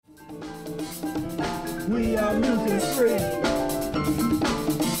We are mucus free.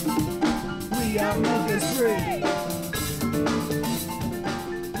 We are mucus free.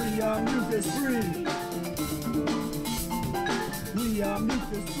 We are mucus free. We are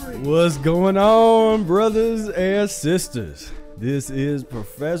mucus free. What's going on, brothers and sisters? This is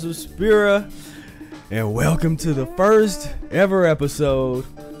Professor Spira, and welcome to the first ever episode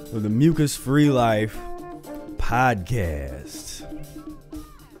of the Mucus Free Life podcast.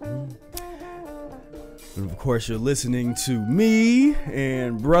 And of course, you're listening to me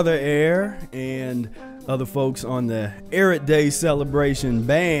and Brother Air and other folks on the Arid Day Celebration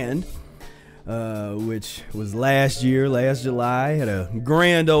Band, which was last July. Had a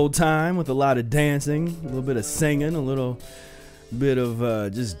grand old time with a lot of dancing, a little bit of singing, a little bit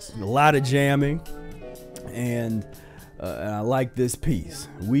of just a lot of jamming. And I like this piece.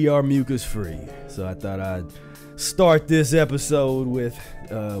 We are mucus free. So I thought I'd start this episode with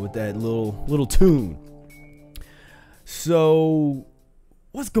that little tune. So,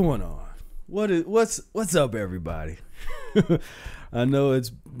 what's going on? What's up, everybody? I know it's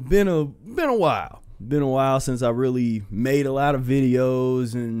been a while. Been a while since I really made a lot of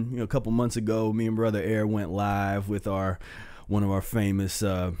videos, and a couple months ago, me and Brother Air went live with one of our famous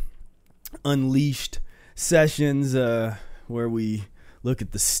Unleashed sessions, where we look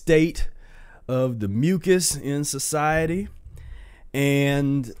at the state of the mucus in society,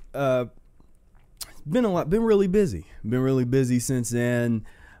 and been really busy since then.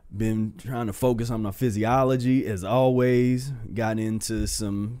 Been trying to focus on my physiology as always. Got into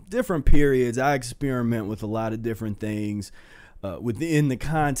some different periods. I experiment with a lot of different things within the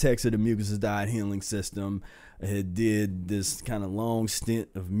context of the mucus diet healing system. I did this kind of long stint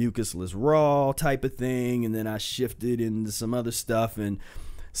of mucusless raw type of thing, and then I shifted into some other stuff, and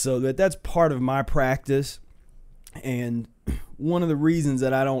so that's part of my practice. And one of the reasons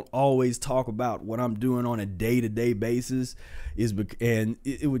that I don't always talk about what I'm doing on a day-to-day basis is and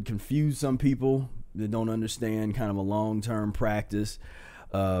it would confuse some people that don't understand kind of a long-term practice,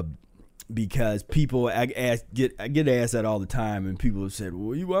 because people I get asked that all the time, and people have said,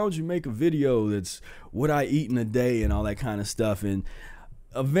 well, why don't you make a video that's what I eat in a day and all that kind of stuff. And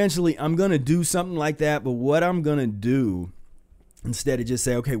eventually I'm going to do something like that, but what I'm going to do, instead of just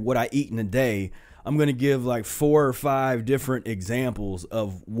say, okay, what I eat in a day, I'm going to give like 4 or 5 different examples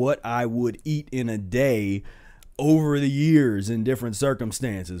of what I would eat in a day over the years in different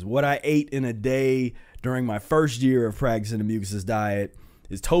circumstances. What I ate in a day during my first year of practicing the mucusless diet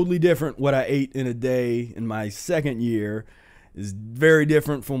is totally different. What I ate in a day in my second year is very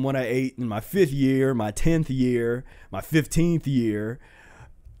different from what I ate in my 5th year, my 10th year, my 15th year.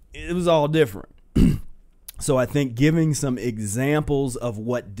 It was all different. So I think giving some examples of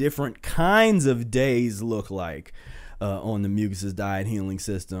what different kinds of days look like on the mucusless diet healing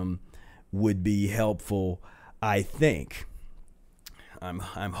system would be helpful, I think. I'm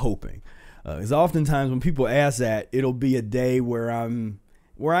hoping. Because oftentimes when people ask that, it'll be a day where I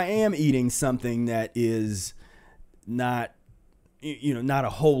am eating something that is not a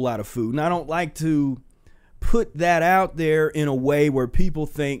whole lot of food. And I don't like to put that out there in a way where people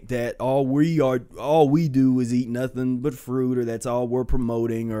think that all we do is eat nothing but fruit, or that's all we're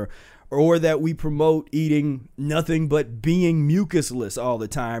promoting, or that we promote eating nothing but being mucusless all the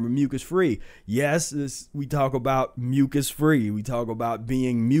time, or mucus free. Yes, we talk about mucus free, we talk about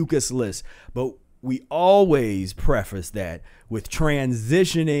being mucusless, but we always preface that with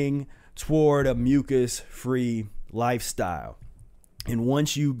transitioning toward a mucus free lifestyle. And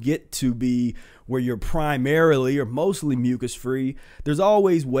once you get to be where you're primarily or mostly mucus free, there's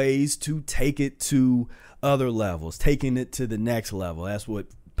always ways to take it to other levels, taking it to the next level. That's what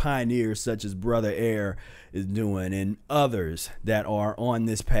pioneers such as Brother Air is doing, and others that are on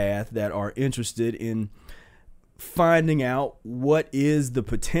this path that are interested in finding out what is the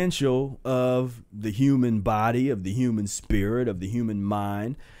potential of the human body, of the human spirit, of the human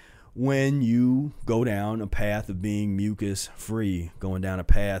mind, when you go down a path of being mucus free, going down a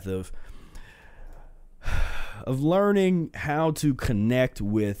path of learning how to connect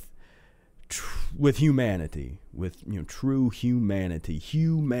with humanity, with true humanity,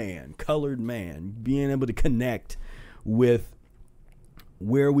 colored man, being able to connect with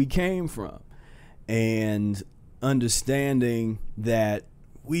where we came from, and understanding that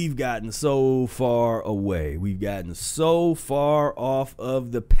we've gotten so far away. We've gotten so far off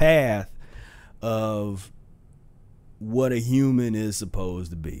of the path of what a human is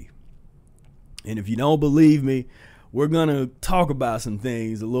supposed to be. And if you don't believe me, we're going to talk about some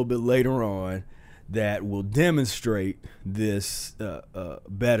things a little bit later on that will demonstrate this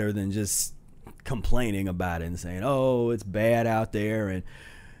better than just complaining about it and saying, oh, it's bad out there. And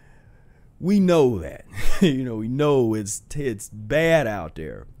We know that. We know it's bad out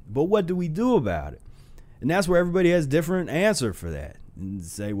there. But what do we do about it? And that's where everybody has different answer for that. And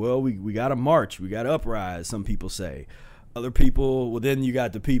say, well, we got to march. We got to uprise, some people say. Other people, well, then you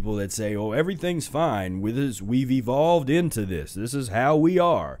got the people that say, oh, everything's fine with us. We've evolved into this. This is how we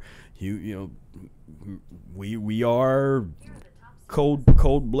are. We are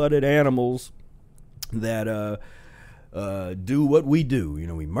cold-blooded animals that do what we do.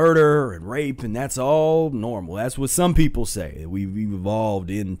 We murder and rape, and that's all normal. That's what some people say. We've evolved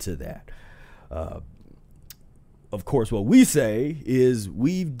into that. Of course, what we say is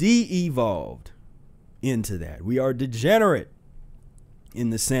we've de-evolved into that. We are degenerate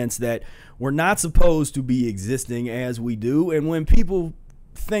in the sense that we're not supposed to be existing as we do. And when people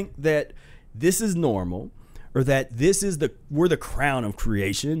think that this is normal, or that we're the crown of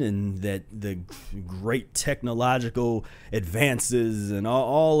creation, and that the great technological advances and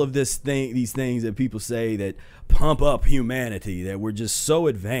all of these things that people say that pump up humanity, that we're just so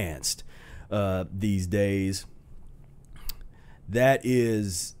advanced these days,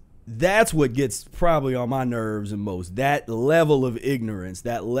 that's what gets probably on my nerves the most. That level of ignorance,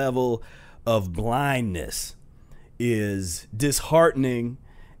 that level of blindness is disheartening,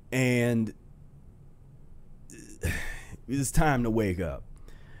 and it's time to wake up.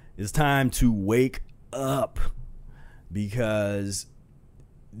 It's time to wake up, because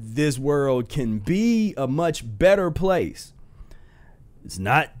this world can be a much better place. It's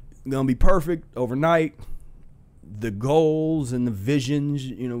not going to be perfect overnight. The goals and the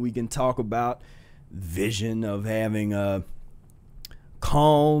visions, we can talk about vision of having a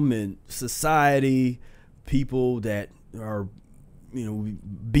calm and society, people that are,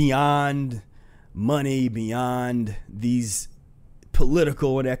 beyond money, beyond these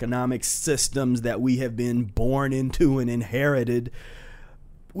political and economic systems that we have been born into and inherited.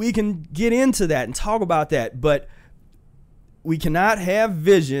 We can get into that and talk about that, but we cannot have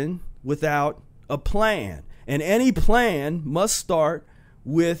vision without a plan. And any plan must start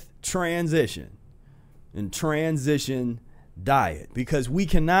with transition and transition diet, because we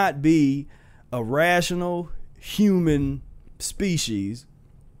cannot be a rational human species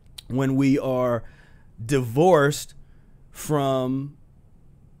when we are divorced from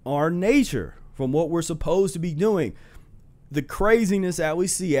our nature, from what we're supposed to be doing. The craziness that we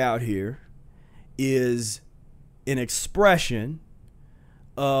see out here is an expression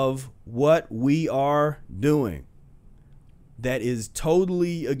of what we are doing that is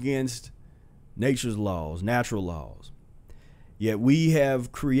totally against nature's laws, natural laws. Yet we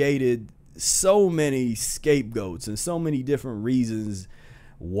have created so many scapegoats and so many different reasons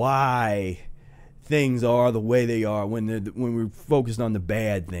why things are the way they are when we're focused on the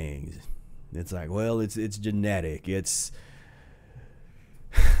bad things. It's like, well, it's genetic. It's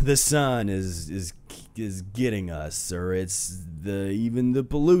the sun is getting us, or it's even the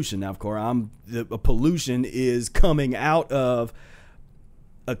pollution. Now, of course, the pollution is coming out of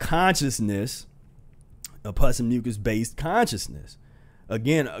a consciousness, a pus and mucus based consciousness.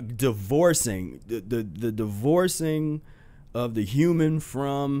 Again, divorcing the divorcing of the human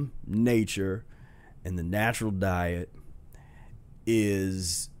from nature, and the natural diet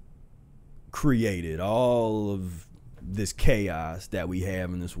is created all of this chaos that we have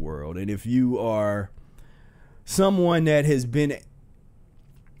in this world. And if you are someone that has been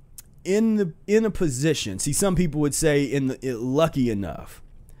in a position, see, some people would say lucky enough.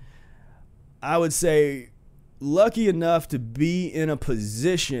 I would say lucky enough to be in a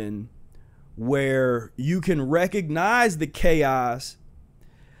position where you can recognize the chaos,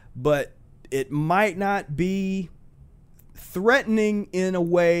 but it might not be threatening in a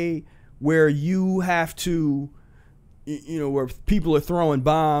way where you have to, where people are throwing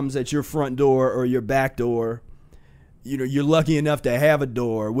bombs at your front door or your back door. You're lucky enough to have a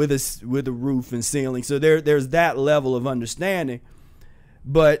door with a roof and ceiling. So there's that level of understanding.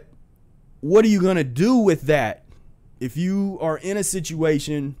 But what are you going to do with that if you are in a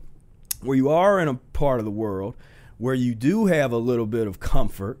situation where you are in a part of the world where you do have a little bit of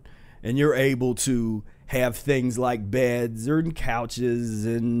comfort, and you're able to have things like beds and couches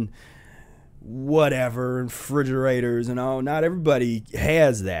and whatever, and refrigerators and all? Not everybody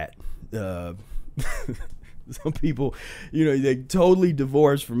has that. Some people, they totally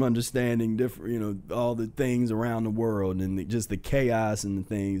divorced from understanding different, all the things around the world, and just the chaos and the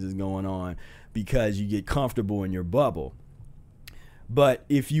things that's going on, because you get comfortable in your bubble. But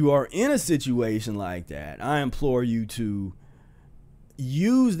if you are in a situation like that, I implore you to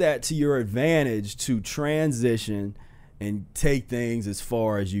use that to your advantage to transition and take things as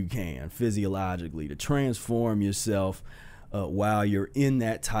far as you can physiologically, to transform yourself while you're in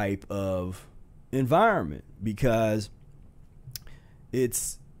that type of environment, because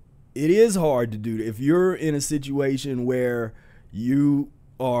it is hard to do. If you're in a situation where you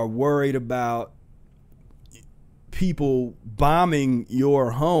are worried about people bombing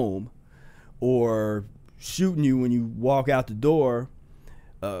your home or shooting you when you walk out the door,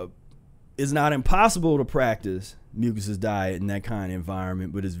 it's not impossible to practice mucusless diet in that kind of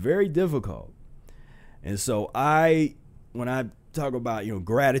environment, but it's very difficult. And so when I talk about,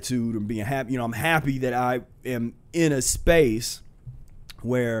 gratitude and being happy, I'm happy that I am in a space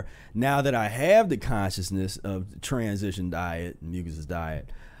where now that I have the consciousness of the transition diet and mucusless diet,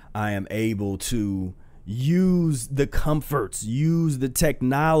 I am able to use the comforts, use the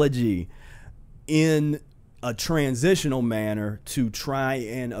technology in a transitional manner to try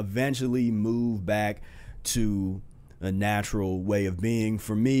and eventually move back to a natural way of being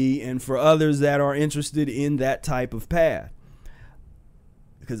for me and for others that are interested in that type of path.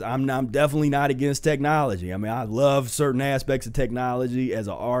 Because I'm definitely not against technology. I mean, I love certain aspects of technology as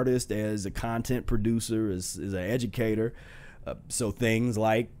an artist, as a content producer, as an educator. So things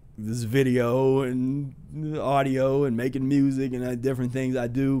like this video and audio and making music and different things I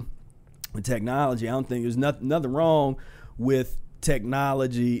do with technology. I don't think there's nothing wrong with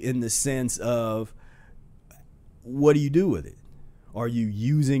technology in the sense of, what do you do with it? Are you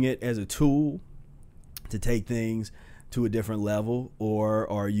using it as a tool to take things to a different level, or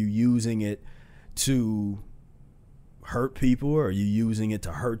are you using it to hurt people, or are you using it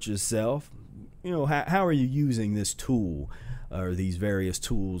to hurt yourself? How are you using this tool or these various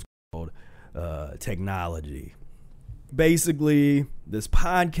tools called technology? Basically, this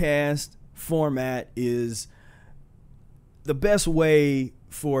podcast format is the best way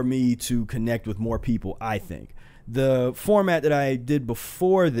for me to connect with more people, I think. The format that I did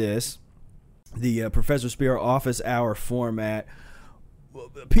before this, the Professor Spira office hour format,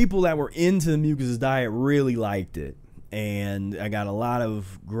 people that were into the mucusless diet really liked it. And I got a lot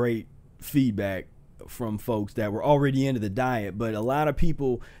of great feedback from folks that were already into the diet, but a lot of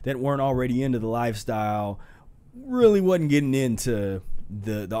people that weren't already into the lifestyle really wasn't getting into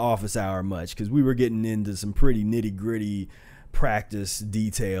the office hour much, because we were getting into some pretty nitty-gritty practice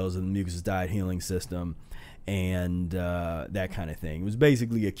details of the mucusless diet healing system and that kind of thing. It was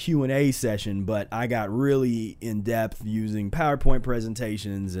basically a Q&A session, but I got really in depth using PowerPoint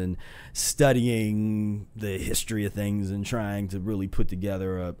presentations and studying the history of things and trying to really put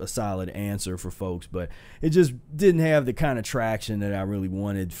together a solid answer for folks. But it just didn't have the kind of traction that I really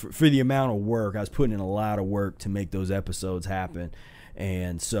wanted for the amount of work. I was putting in a lot of work to make those episodes happen.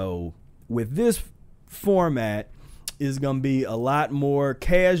 And so with this format, is going to be a lot more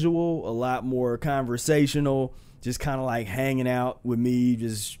casual, a lot more conversational, just kind of like hanging out with me,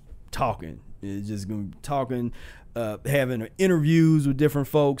 just talking. It's just going to be talking, having interviews with different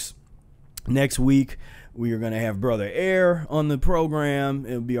folks. Next week, we are going to have Brother Air on the program.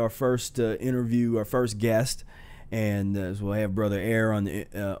 It'll be our first interview, our first guest. And so we'll have Brother Air on the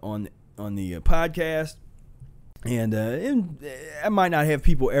podcast. And I might not have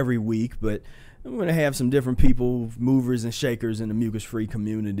people every week, but I'm going to have some different people, movers and shakers in the mucus-free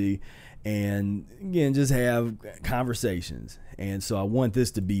community, and again, just have conversations. And so I want this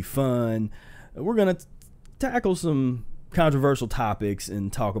to be fun. We're going to tackle some controversial topics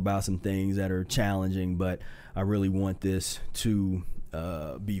and talk about some things that are challenging, but I really want this to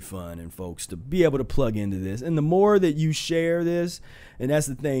be fun and folks to be able to plug into this. And the more that you share this, and that's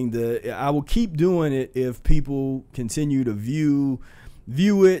the thing, I will keep doing it if people continue to view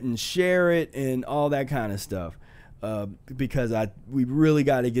it and share it and all that kind of stuff, because we really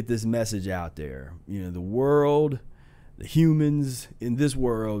got to get this message out there. The humans in this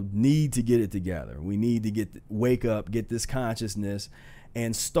world need to get it together. We need to wake up, get this consciousness,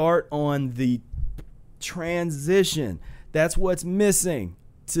 and start on the transition. That's what's missing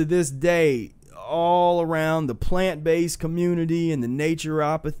to this day all around the plant-based community and the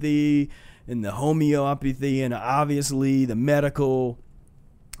naturopathy and the homeopathy and obviously the medical.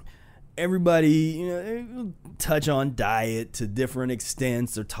 Everybody, touch on diet to different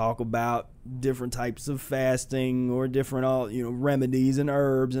extents or talk about different types of fasting or different remedies and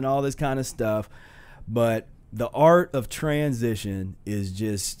herbs and all this kind of stuff. But the art of transition is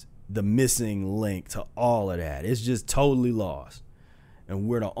just the missing link to all of that. It's just totally lost. And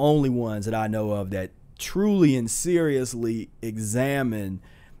we're the only ones that I know of that truly and seriously examine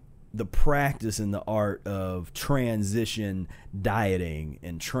the practice and the art of transition dieting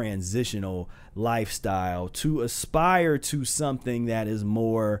and transitional lifestyle to aspire to something that is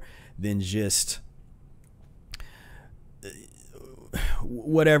more than just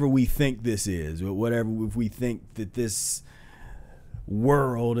whatever we think this is, or whatever, if we think that this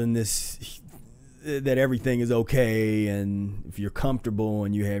world and this, that everything is okay, and if you're comfortable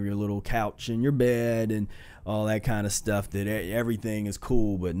and you have your little couch in your bed and all that kind of stuff, that everything is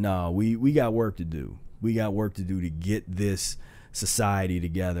cool. But no, we got work to do. We got work to do to get this society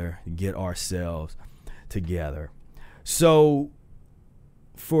together, to get ourselves together. So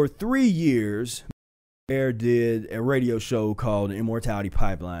for 3 years, Bear did a radio show called Immortality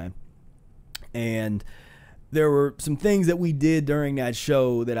Pipeline, and there were some things that we did during that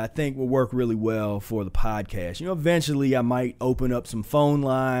show that I think will work really well for the podcast. You know, eventually I might open up some phone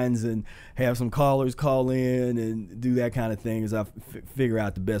lines and have some callers call in and do that kind of thing as I figure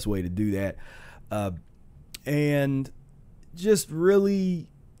out the best way to do that. And just really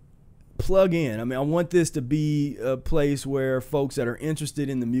plug in. I mean, I want this to be a place where folks that are interested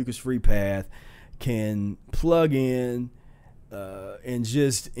in the mucus-free path can plug in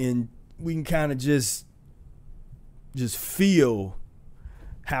and we can kind of just feel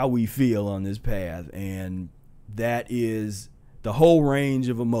how we feel on this path, and that is the whole range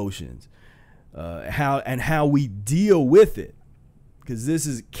of emotions, how we deal with it, because this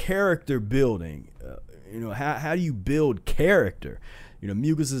is character building. How do you build character?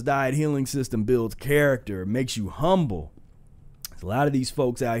 Mucus's diet healing system builds character, makes you humble. There's a lot of these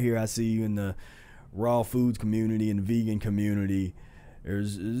folks out here I see in the raw foods community and the vegan community.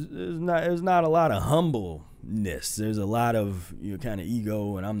 There's not a lot of humbleness. There's a lot of kind of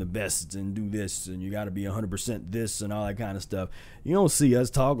ego, and I'm the best and do this, and you got to be 100% this and all that kind of stuff. You don't see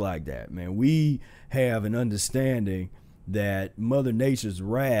us talk like that, man. We have an understanding that Mother Nature's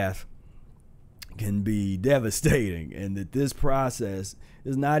wrath can be devastating, and that this process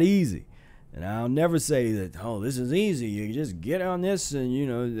is not easy. And I'll never say that, this is easy. You just get on this,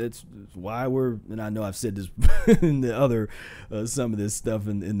 and that's why and I know I've said this in the other, some of this stuff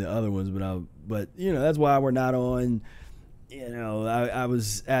in the other ones, but that's why we're not on. I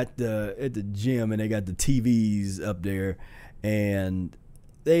was at the gym, and they got the TVs up there, and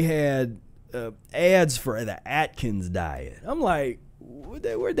they had ads for the Atkins diet. I'm like,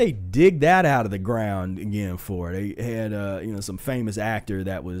 where'd they dig that out of the ground again for? They had some famous actor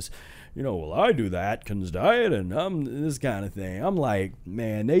that was, well, I do the Atkins diet and this kind of thing. I'm like,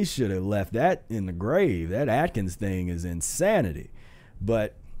 man, they should have left that in the grave. That Atkins thing is insanity.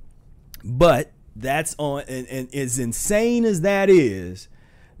 But that's on, and as insane as that is,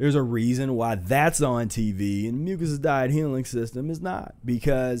 there's a reason why that's on TV, and Mucus's diet healing system is not,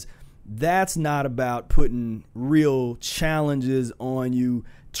 because that's not about putting real challenges on you,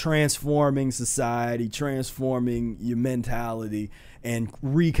 transforming society, transforming your mentality, and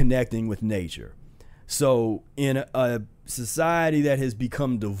reconnecting with nature. So in a society that has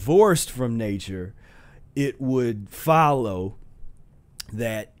become divorced from nature, it would follow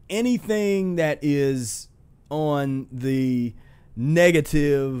that anything that is on the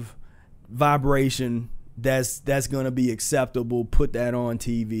negative vibration, that's going to be acceptable. Put that on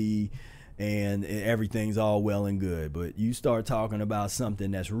TV and everything's all well and good. But you start talking about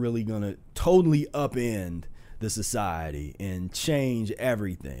something that's really going to totally upend the society and change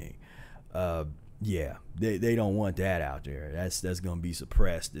everything. They don't want that out there. That's going to be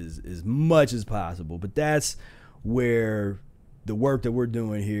suppressed as much as possible. But that's where the work that we're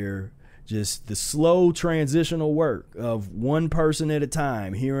doing here, just the slow transitional work of one person at a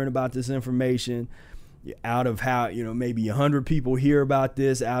time, hearing about this information, out of how, maybe 100 people hear about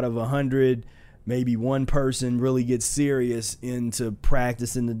this, out of 100, maybe one person really gets serious into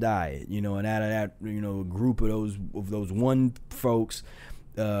practicing the diet, and out of that, a group of those one folks,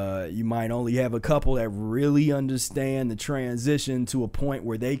 you might only have a couple that really understand the transition to a point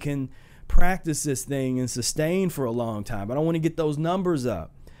where they can practice this thing and sustain for a long time. But I want to get those numbers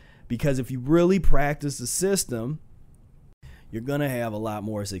up, because if you really practice the system, you're going to have a lot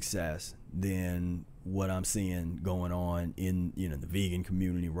more success than what I'm seeing going on in the vegan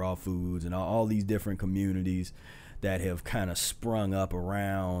community, raw foods, and all these different communities that have kind of sprung up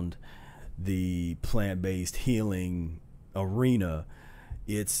around the plant-based healing arena.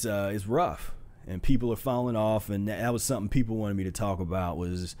 It's rough, and people are falling off, and that was something people wanted me to talk about,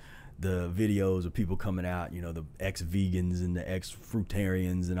 was the videos of people coming out, the ex-vegans and the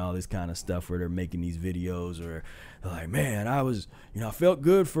ex-fruitarians and all this kind of stuff, where they're making these videos, or they're like, man, I felt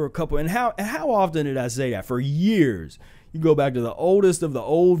good for a couple. And how often did I say that? For years. You go back to the oldest of the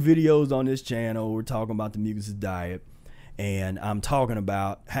old videos on this channel. We're talking about the Mucus's diet, and I'm talking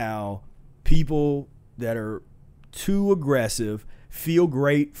about how people that are too aggressive feel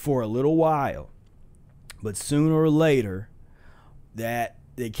great for a little while, but sooner or later that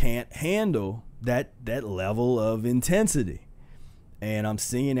they can't handle that level of intensity. And I'm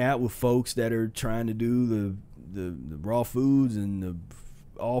seeing that with folks that are trying to do the raw foods and the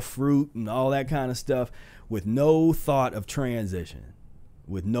all fruit and all that kind of stuff with no thought of transition,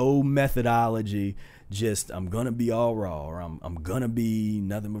 with no methodology. Just, I'm gonna be all raw, or I'm gonna be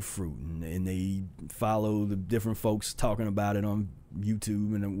nothing but fruit, and they follow the different folks talking about it on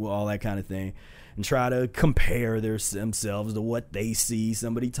YouTube and all that kind of thing, and try to compare themselves to what they see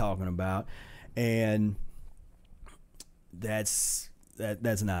somebody talking about, and that's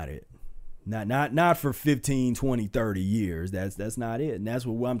not it. Not for 15, 20, 30 years. That's not it, and that's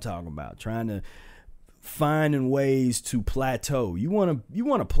what I'm talking about. Trying to finding ways to plateau. You want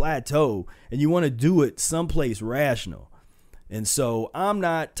to plateau, and you want to do it someplace rational. And so I'm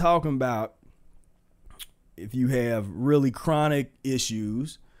not talking about if you have really chronic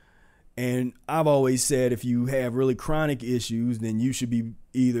issues. And I've always said if you have really chronic issues, then you should be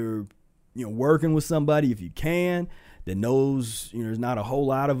either working with somebody if you can that knows. There's not a whole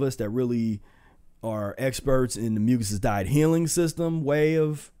lot of us that really are experts in the mucus diet healing system way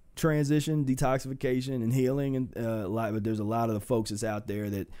of transition, detoxification, and healing, and but there's a lot of the folks that's out there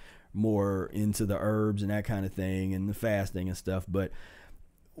that more into the herbs and that kind of thing and the fasting and stuff. But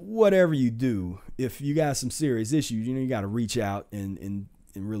whatever you do, if you got some serious issues, you got to reach out and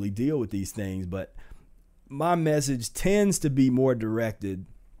really deal with these things. But my message tends to be more directed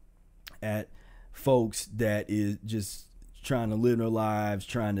at folks that is just trying to live their lives,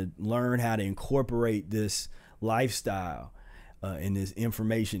 trying to learn how to incorporate this lifestyle and this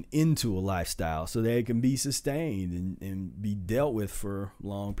information into a lifestyle so that it can be sustained and be dealt with for a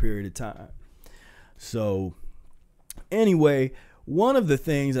long period of time. So anyway, one of the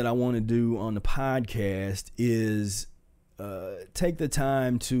things that I want to do on the podcast is take the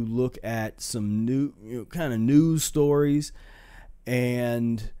time to look at some new kind of news stories.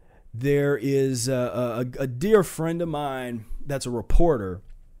 And there is a dear friend of mine that's a reporter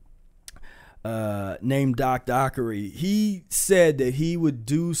named Doc Dockery. He said that he would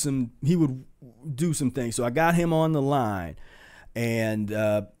do some things. So I got him on the line. And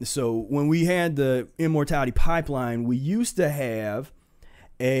so when we had the Immortality Pipeline, we used to have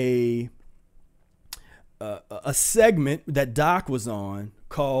a segment that Doc was on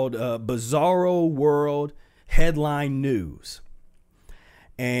called Bizarro World Headline News.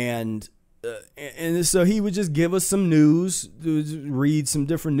 And so he would just give us some news, read some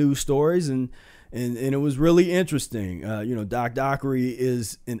different news stories, and it was really interesting. Doc Dockery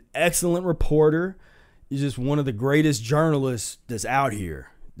is an excellent reporter. He's just one of the greatest journalists that's out here.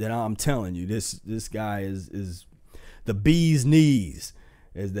 That I'm telling you, this guy is the bee's knees,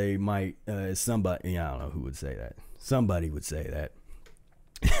 as they might, somebody, I don't know who would say that. Somebody would say that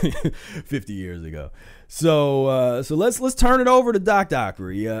 50 years ago. So let's turn it over to Doc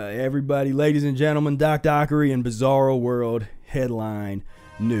Dockery. Everybody, ladies and gentlemen, Doc Dockery and Bizarro World Headline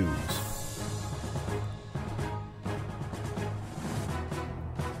News.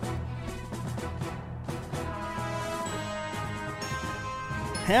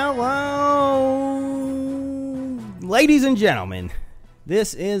 Hello, ladies and gentlemen.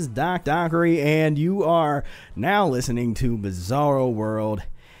 This is Doc Dockery, and you are now listening to Bizarro World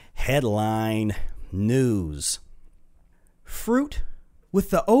Headline News. Fruit with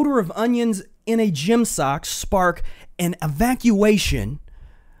the odor of onions in a gym sock spark an evacuation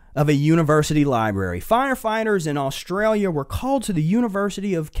of a university library. Firefighters in Australia were called to the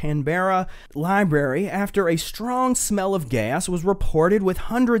University of Canberra library after a strong smell of gas was reported, with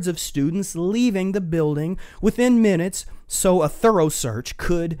hundreds of students leaving the building within minutes so a thorough search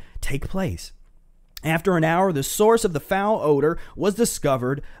could take place. After an hour, the source of the foul odor was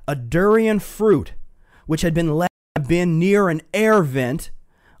discovered: a durian fruit, which had been left in a bin near an air vent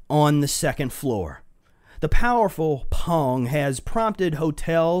on the second floor. The powerful pong has prompted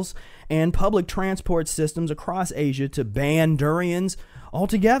hotels and public transport systems across Asia to ban durians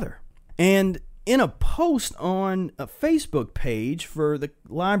altogether. And in a post on a Facebook page for the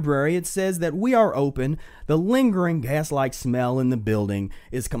library, it says that we are open. The lingering gas-like smell in the building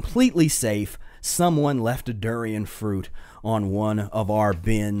is completely safe. Someone left a durian fruit on one of our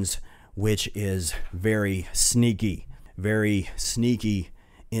bins, which is very sneaky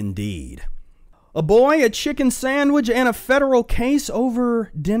indeed. A boy, a chicken sandwich, and a federal case over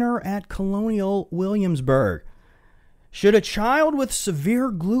dinner at Colonial Williamsburg. Should a child with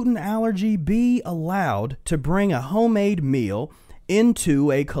severe gluten allergy be allowed to bring a homemade meal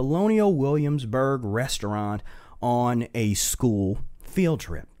into a Colonial Williamsburg restaurant on a school field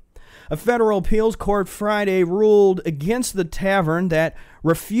trip? A federal appeals court Friday ruled against the tavern that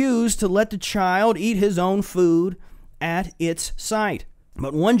refused to let the child eat his own food at its site.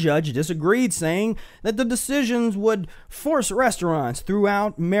 But one judge disagreed, saying that the decisions would force restaurants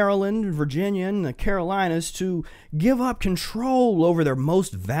throughout Maryland, Virginia, and the Carolinas to give up control over their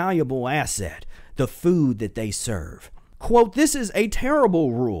most valuable asset, the food that they serve. Quote, "This is a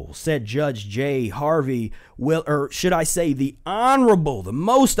terrible rule," said Judge J. Harvey, or should I say the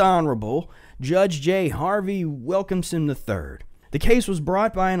most honorable Judge J. Harvey Wilkinson III. The case was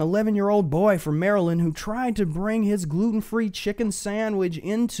brought by an 11-year-old boy from Maryland who tried to bring his gluten-free chicken sandwich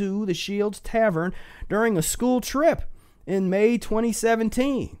into the Shields Tavern during a school trip in May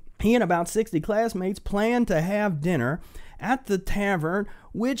 2017. He and about 60 classmates planned to have dinner at the tavern,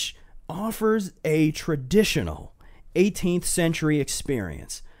 which offers a traditional 18th century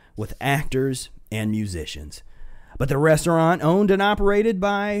experience with actors and musicians. But the restaurant, owned and operated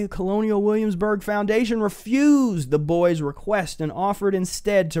by Colonial Williamsburg Foundation, refused the boy's request and offered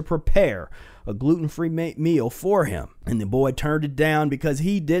instead to prepare a gluten-free meal for him. And the boy turned it down because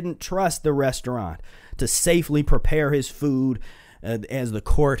he didn't trust the restaurant to safely prepare his food, as the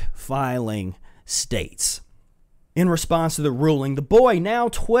court filing states. In response to the ruling, the boy, now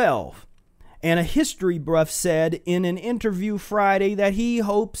 12, and a history buff, said in an interview Friday that he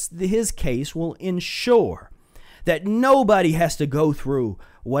hopes his case will ensure that nobody has to go through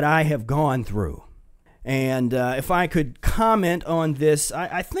what I have gone through. And if I could comment on this,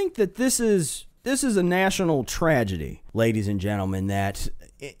 I think that this is a national tragedy, ladies and gentlemen, that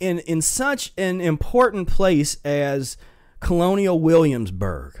in such an important place as Colonial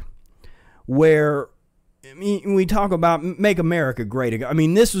Williamsburg, where we talk about make America great again. I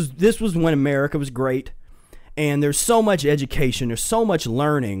mean, this was when America was great, and there's so much education, there's so much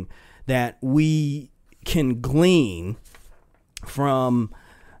learning that we can glean from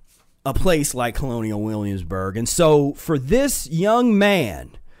a place like Colonial Williamsburg. And so for this young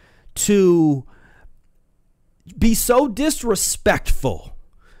man to be so disrespectful,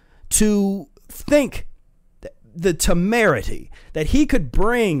 to think the temerity that he could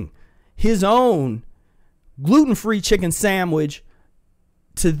bring his own gluten-free chicken sandwich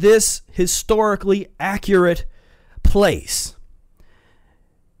to this historically accurate place.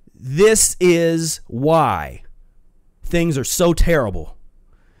 This is why things are so terrible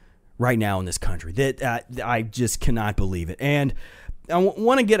right now in this country. That I just cannot believe it. And I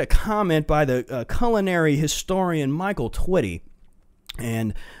want to get a comment by the culinary historian Michael Twitty,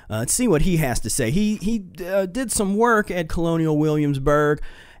 and let's see what he has to say. He did some work at Colonial Williamsburg,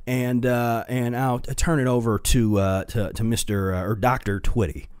 and I'll turn it over to Mr. or Dr.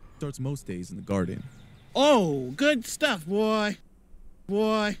 Twitty. Starts most days in the garden. Oh, good stuff, boy.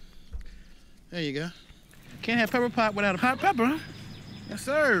 Boy. There you go. Can't have pepper pot without a hot pepper, huh? Yes,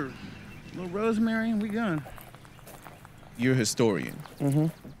 sir. A little rosemary and we gone. You're a historian. Mm-hmm.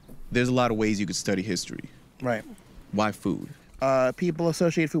 There's a lot of ways you could study history. Right. Why food? People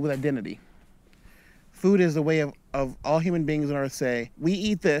associate food with identity. Food is the way of all human beings on earth say, we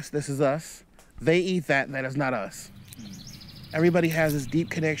eat this is us. They eat that is not us. Everybody has this deep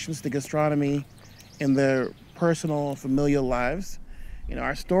connections to gastronomy in their personal, familial lives. You know,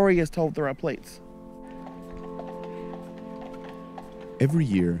 our story is told through our plates. Every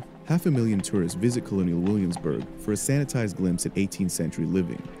year, 500,000 tourists visit Colonial Williamsburg for a sanitized glimpse at 18th century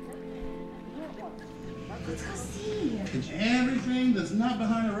living. Everything that's not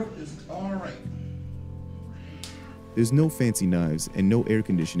behind the rope is all right. There's no fancy knives and no air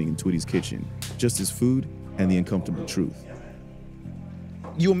conditioning in Twitty's kitchen, just his food and the uncomfortable truth.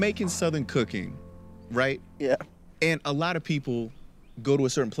 You're making Southern cooking, right? Yeah. And a lot of people go to a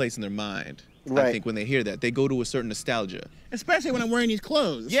certain place in their mind. Right. I think when they hear that, they go to a certain nostalgia. Especially when I'm wearing these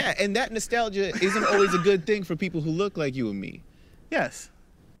clothes. Yeah, and that nostalgia isn't always a good thing for people who look like you and me. Yes.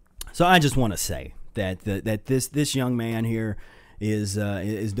 So I just want to say that this young man here is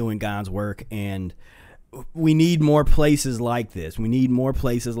doing God's work, and we need more places like this. We need more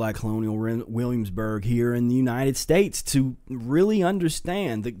places like Colonial Williamsburg here in the United States to really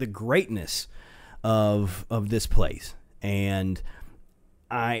understand the greatness of this place. And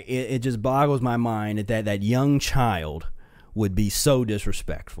it just boggles my mind that young child would be so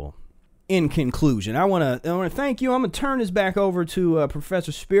disrespectful. In conclusion, I want to thank you. I'm going to turn this back over to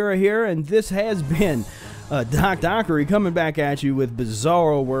Professor Spira here, and this has been Doc Dockery coming back at you with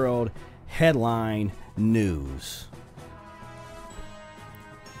Bizarro World Headline News.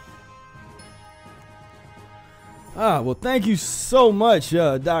 Well, thank you so much,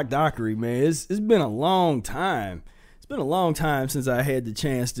 Doc Dockery, man. It's been a long time. It's been a long time since I had the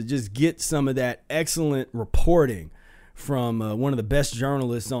chance to just get some of that excellent reporting from one of the best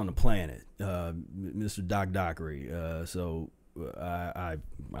journalists on the planet, Mr. Doc Dockery. So I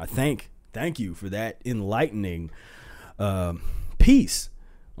thank you for that enlightening peace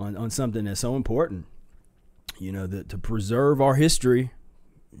on something that's so important. You know, to preserve our history.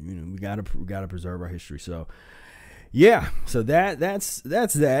 You know, we gotta preserve our history. So, yeah. So that's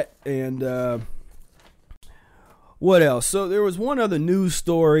that. And what else? So there was one other news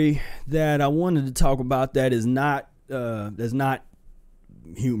story that I wanted to talk about that's not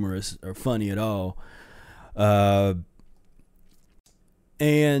humorous or funny at all,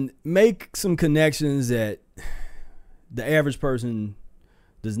 and make some connections that the average person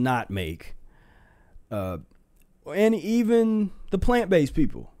does not make, and even the plant-based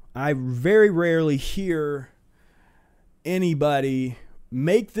people. I very rarely hear anybody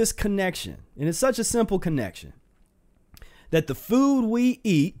make this connection, and it's such a simple connection, that the food we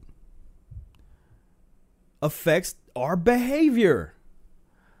eat affects our behavior.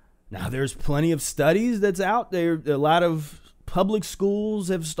 Now, there's plenty of studies that's out there. A lot of public schools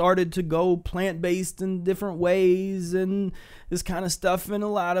have started to go plant-based in different ways and this kind of stuff. And a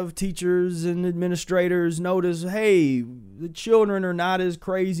lot of teachers and administrators notice, hey, the children are not as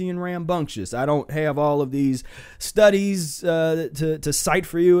crazy and rambunctious. I don't have all of these studies to cite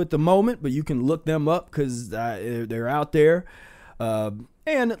for you at the moment, but you can look them up because they're out there.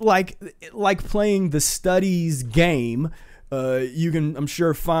 And like playing the studies game, you can, I'm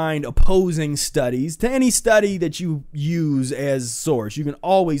sure, find opposing studies to any study that you use as source. You can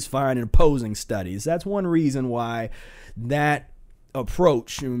always find an opposing studies. That's one reason why that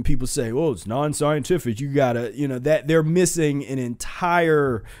approach, when people say, well, it's non-scientific, you gotta, that they're missing an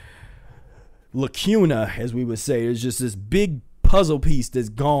entire lacuna, as we would say. There's just this big puzzle piece that's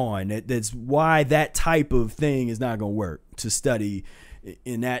gone. That's why that type of thing is not going to work, to study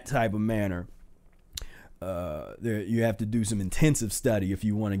in that type of manner. You have to do some intensive study if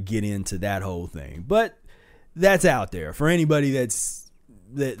you want to get into that whole thing. But that's out there for anybody that's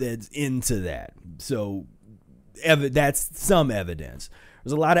into that. So that's some evidence.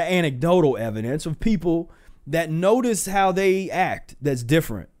 There's a lot of anecdotal evidence of people that notice how they act that's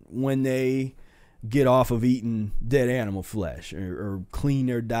different when they get off of eating dead animal flesh or clean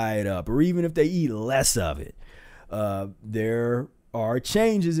their diet up, or even if they eat less of it. There are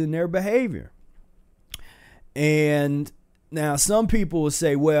changes in their behavior. And now some people will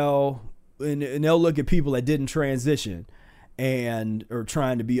say, well, and they'll look at people that didn't transition and are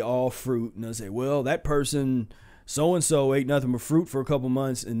trying to be all fruit, and they'll say, well, that person so-and-so ate nothing but fruit for a couple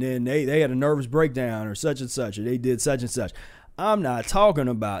months, and then they had a nervous breakdown or such and such, or they did such and such. I'm not talking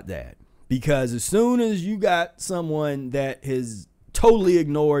about that, because as soon as you got someone that has totally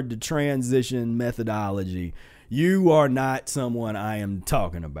ignored the transition methodology, you are not someone I am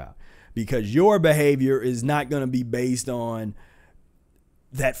talking about. Because your behavior is not going to be based on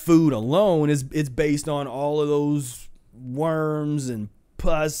that food alone. It's based on all of those worms and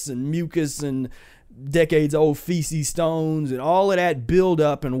pus and mucus and decades old feces stones and all of that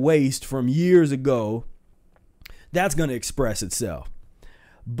buildup and waste from years ago. That's going to express itself.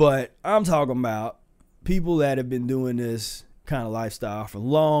 But I'm talking about people that have been doing this kind of lifestyle for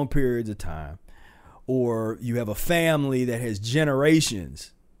long periods of time. Or you have a family that has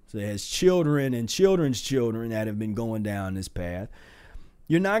generations. So it has children and children's children that have been going down this path.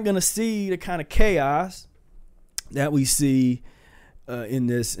 You're not going to see the kind of chaos that we see in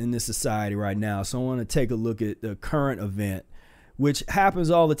this society right now. So I want to take a look at the current event, which happens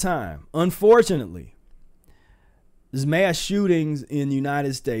all the time. Unfortunately, there's mass shootings in the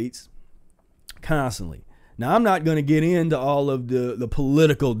United States constantly. Now, I'm not going to get into all of the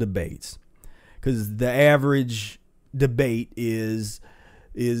political debates, because the average debate is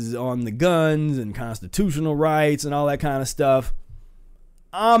on the guns and constitutional rights and all that kind of stuff.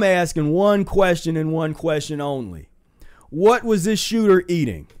 I'm asking one question and one question only. What was this shooter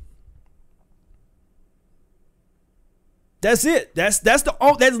eating? That's it. That's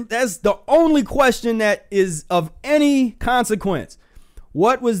the only question that is of any consequence.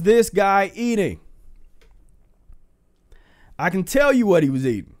 What was this guy eating? I can tell you what he was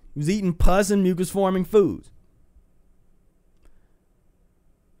eating. He was eating pus and mucus forming foods.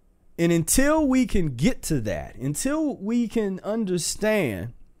 And until we can get to that, until we can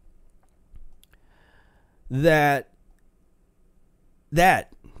understand that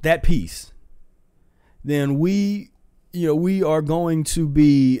piece, then we are going to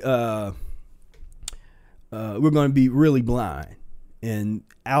be we're going to be really blind and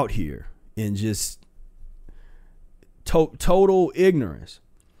out here in just total ignorance.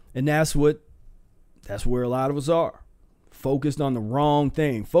 And that's where a lot of us are. Focused on the wrong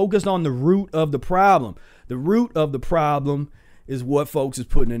thing, focused on the root of the problem. The root of the problem is what folks is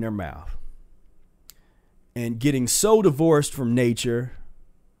putting in their mouth, and getting so divorced from nature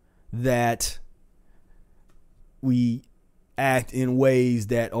that we act in ways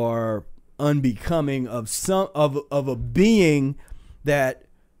that are unbecoming of a being that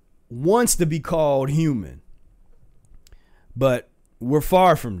wants to be called human. But we're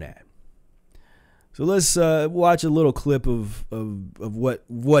far from that. So let's watch a little clip of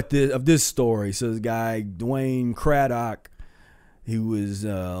this story. So this guy, Dwayne Craddock, he was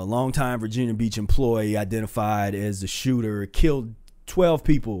a longtime Virginia Beach employee, identified as the shooter, killed 12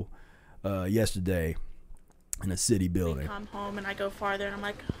 people yesterday in a city building. I come home and I go farther and I'm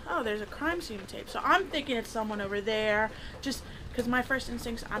like, oh, there's a crime scene tape. So I'm thinking it's someone over there, just because my first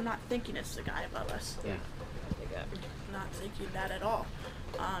instinct, I'm not thinking it's the guy above us. Yeah, I think that. Not thinking that at all.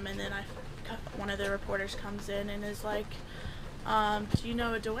 And then one of the reporters comes in and is like, do you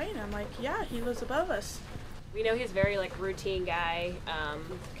know a Dwayne? I'm like, yeah, he lives above us. We know he's very routine guy.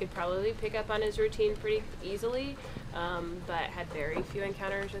 Could probably pick up on his routine pretty easily, but had very few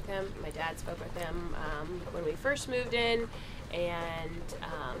encounters with him. My dad spoke with him when we first moved in, and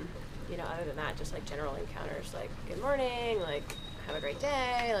other than that, just general encounters, good morning, have a great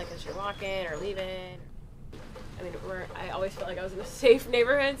day, as you're walking or leaving. I mean, I always felt like I was in a safe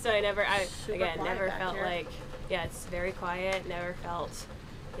neighborhood, so never felt it's very quiet. Never felt,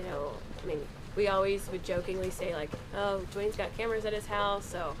 we always would jokingly say, oh, Dwayne's got cameras at his house,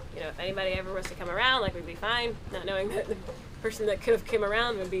 so, if anybody ever was to come around, we'd be fine, not knowing that the person that could have come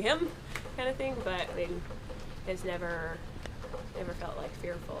around would be him, kind of thing. But, it's never felt,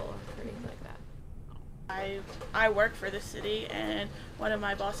 fearful or anything like that. I work for the city, and one of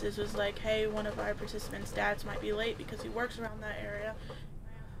my bosses was like, hey, one of our participants' dads might be late because he works around that area.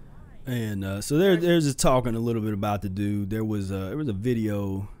 And so there's just talking a little bit about the dude. There was a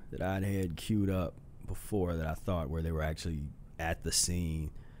video that I'd had queued up before that I thought where they were actually at the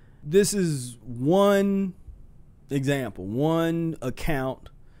scene. This is one example, one account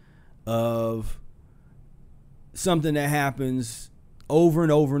of something that happens over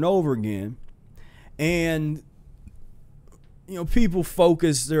and over and over again. And, people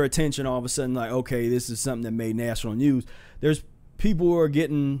focus their attention all of a sudden okay, this is something that made national news. There's people who are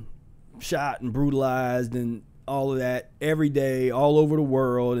getting shot and brutalized and all of that every day, all over the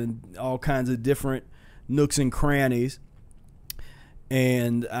world, and all kinds of different nooks and crannies.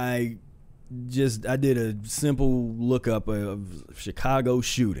 And I did a simple lookup of Chicago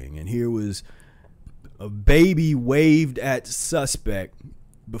shooting, and here was a baby waved at suspect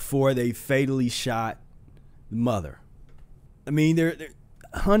before they fatally shot the mother. I mean, there are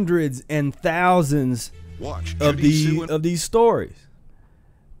hundreds and thousands of these stories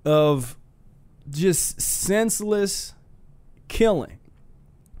of just senseless killing.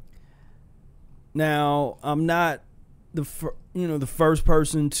 Now, I'm not the first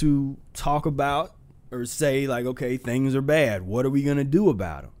person to talk about or say okay, things are bad. What are we going to do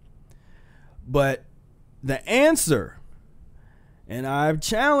about them? But the answer, and I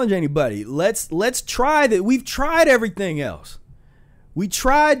challenge anybody, let's try that. We've tried everything else. We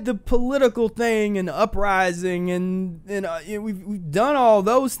tried the political thing and uprising, and we've done all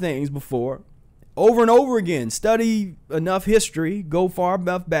those things before, over and over again. Study enough history, go far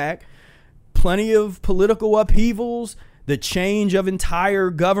enough back. Plenty of political upheavals, the change of entire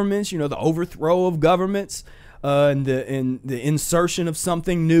governments, the overthrow of governments, and the insertion of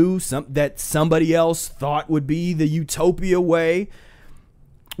something new, that somebody else thought would be the utopia way.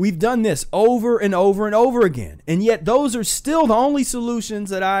 We've done this over and over and over again. And yet those are still the only solutions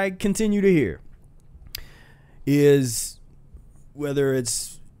that I continue to hear. Is whether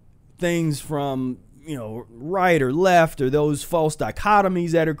it's things from, right or left, or those false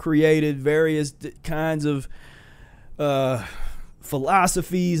dichotomies that are created, various kinds of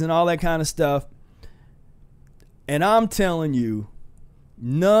philosophies and all that kind of stuff. And I'm telling you,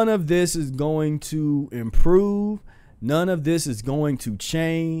 none of this is going to improve. None of this is going to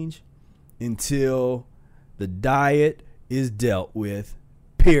change until the diet is dealt with,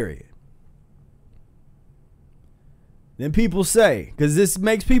 period. Then people say, because this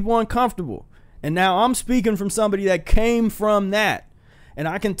makes people uncomfortable. And now I'm speaking from somebody that came from that. And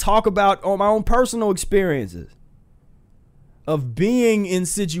I can talk about my own personal experiences of being in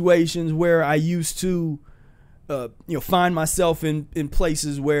situations where I used to find myself in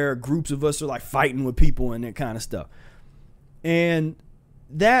places where groups of us are fighting with people and that kind of stuff. And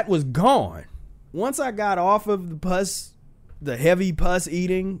that was gone. Once I got off of the heavy pus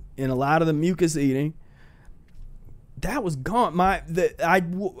eating and a lot of the mucus eating, that was gone.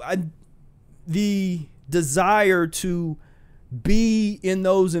 The desire to be in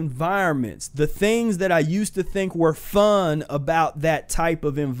those environments, the things that I used to think were fun about that type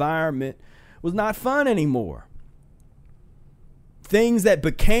of environment was not fun anymore. Things that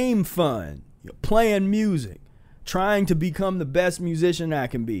became fun, playing music, trying to become the best musician I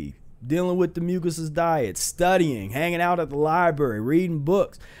can be, dealing with the mucusless diet, studying, hanging out at the library, reading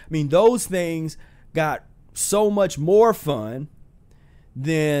books. I mean, those things got so much more fun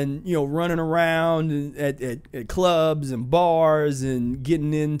than, you know, running around at clubs and bars and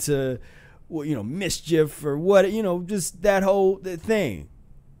getting into, you know, mischief or what, you know, just that whole thing.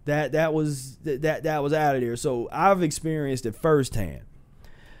 That was out of there. So I've experienced it firsthand.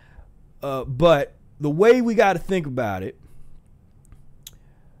 But the way we got to think about it,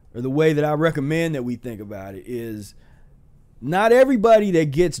 or the way that I recommend that we think about it, is not everybody that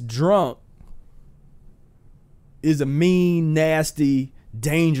gets drunk is a mean, nasty,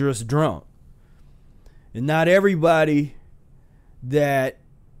 dangerous drunk. And not everybody that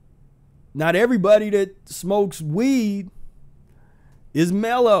smokes weed is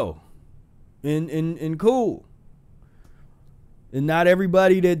mellow and cool. And not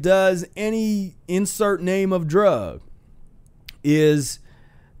everybody that does any insert name of drug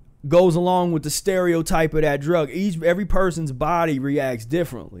goes along with the stereotype of that drug. Every person's body reacts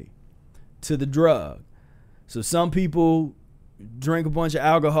differently to the drug. So some people drink a bunch of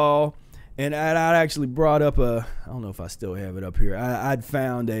alcohol, and I'd actually brought up I don't know if I still have it up here. I'd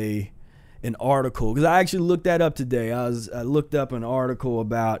found an article, because I actually looked that up today. I looked up an article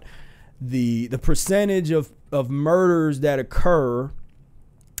about the percentage of murders that occur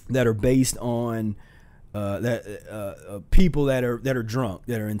that are based on people that are drunk,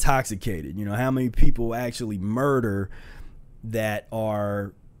 that are intoxicated. You know, how many people actually murder that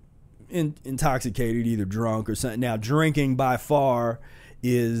are intoxicated, either drunk or something. Now, drinking by far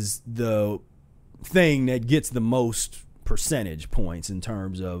is the thing that gets the most percentage points in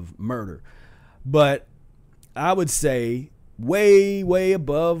terms of murder. But I would say way, way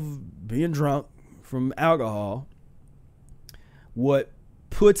above being drunk from alcohol, what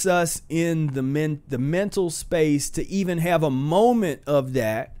puts us in the mental space to even have a moment of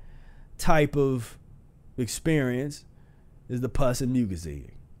that type of experience is the pus and mucus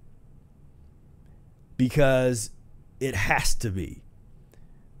eating. Because it has to be.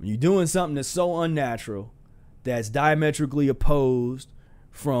 When you're doing something that's so unnatural, that's diametrically opposed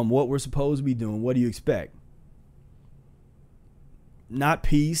from what we're supposed to be doing, what do you expect? Not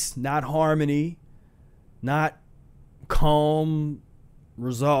peace, not harmony, not calm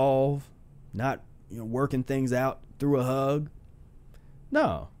resolve, not, you know, working things out through a hug.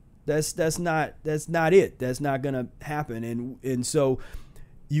 No, that's not it. That's not gonna happen. And so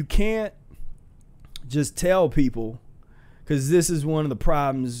you can't just tell people, because this is one of the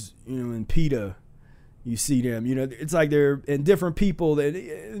problems, you know, in PETA. You see them, you know, it's like they're, and different people, that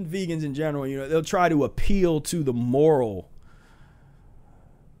and vegans in general, you know, they'll try to appeal to the moral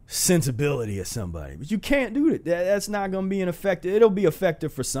sensibility of somebody, but you can't do it. That's not going to be effective. It'll be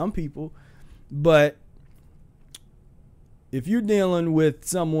effective for some people, but if you're dealing with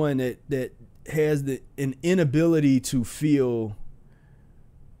someone that has an inability to feel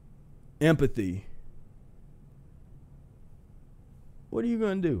empathy, what are you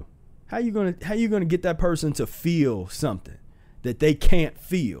going to do? How you going to get that person to feel something that they can't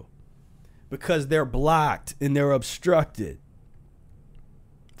feel because they're blocked and they're obstructed?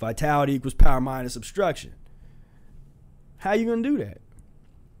 Vitality equals power minus obstruction. How you going to do that?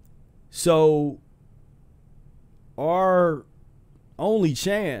 So our only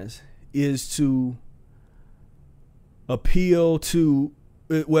chance is to appeal to,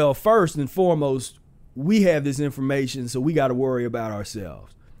 well, first and foremost, we have this information, so we got to worry about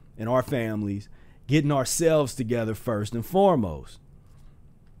ourselves and our families, getting ourselves together first and foremost.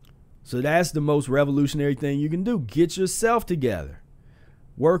 So that's the most revolutionary thing you can do. Get yourself together.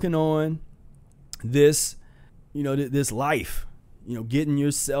 Working on this, you know, this life, you know, getting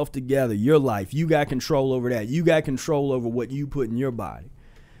yourself together, your life. You got control over that. You got control over what you put in your body.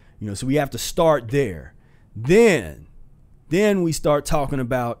 You know, so we have to start there. Then we start talking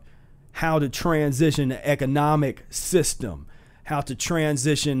about how to transition the economic system, how to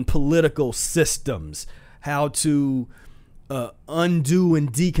transition political systems, how to undo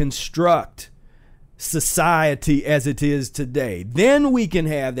and deconstruct society as it is today. Then we can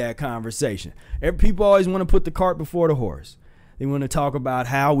have that conversation. People always want to put the cart before the horse. They want to talk about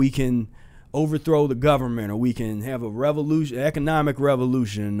how we can overthrow the government, or we can have a revolution, economic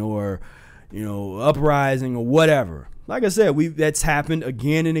revolution, or, you know, uprising, or whatever. Like I said, that's happened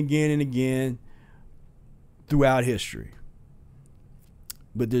again and again and again throughout history.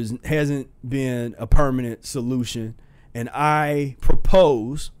 But there hasn't been a permanent solution. And I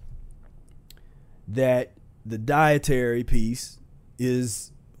propose that the dietary piece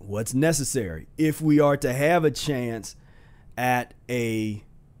is what's necessary if we are to have a chance at a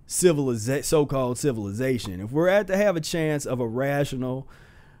so-called civilization, if we're at to have a chance of a rational,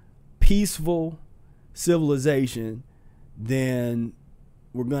 peaceful civilization, then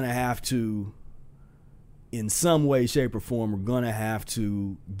we're going to have to, in some way, shape, or form, we're going to have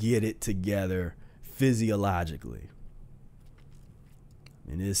to get it together physiologically.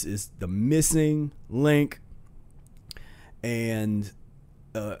 And this is the missing link. And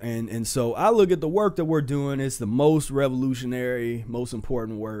so I look at the work that we're doing. It's the most revolutionary, most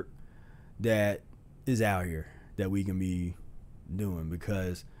important work that is out here that we can be doing,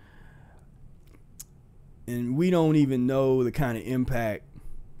 because, and we don't even know the kind of impact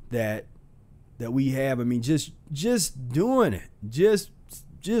that we have. I mean, just doing it, just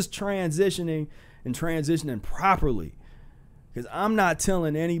transitioning properly. Because I'm not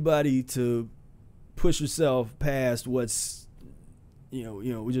telling anybody to push yourself past what's,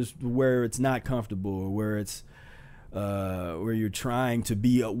 just where it's not comfortable, or where it's, where you're trying to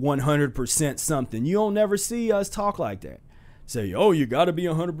be a 100% something. You'll never see us talk like that. Say, oh, you got to be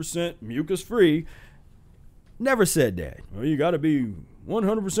 100% mucus free. Never said that. Well, you got to be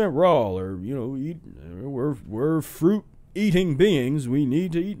 100% raw, or we're fruit eating beings. We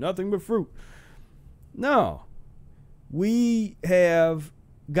need to eat nothing but fruit. No. We have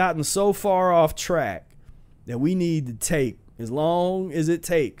gotten so far off track that we need to take as long as it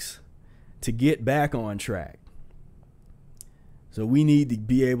takes to get back on track. So we need to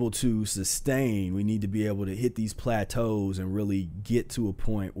be able to sustain. We need to be able to hit these plateaus and really get to a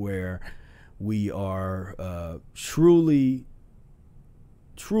point where we are truly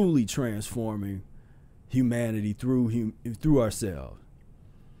transforming humanity through ourselves.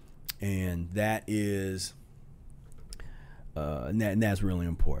 And that is... and that's really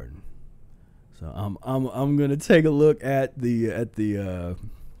important. So I'm gonna take a look at the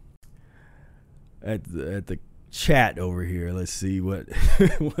chat over here. Let's see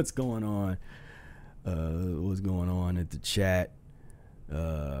what's going on. What's going on at the chat?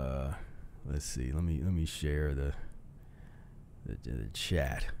 Let's see. Let me share the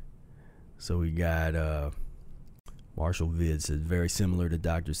chat. So we got Marshall Vid says, very similar to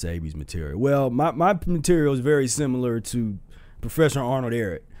Dr. Sebi's material. Well, my material is very similar to Professor Arnold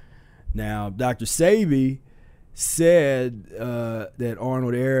Ehret. Now, Dr. Sebi said that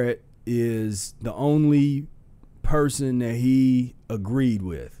Arnold Ehret is the only person that he agreed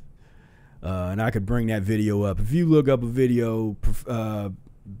with. And I could bring that video up. If you look up a video,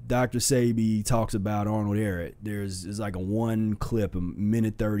 Dr. Sebi talks about Arnold Ehret. There's like a one clip, a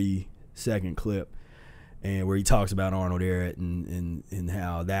minute 30-second clip, and where he talks about Arnold Ehret and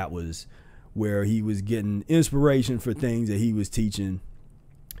how that was where he was getting inspiration for things that he was teaching.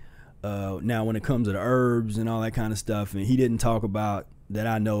 Now, when it comes to the herbs and all that kind of stuff, and he didn't talk about, that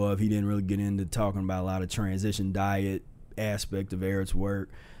I know of, he didn't really get into talking about a lot of transition diet aspect of Ehret's work.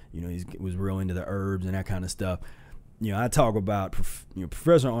 He was real into the herbs and that kind of stuff. I talk about,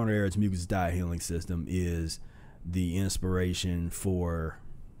 Professor Arnold Ehret's mucus diet healing system is the inspiration for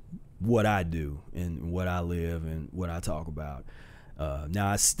what I do and what I live and what I talk about. Now,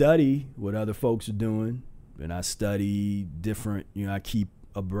 I study what other folks are doing, and I study different, I keep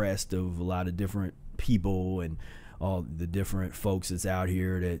abreast of a lot of different people and all the different folks that's out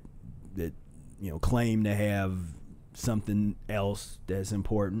here that claim to have something else that's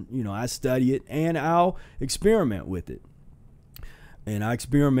important. I study it and I'll experiment with it. And I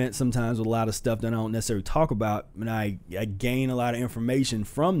experiment sometimes with a lot of stuff that I don't necessarily talk about, and I gain a lot of information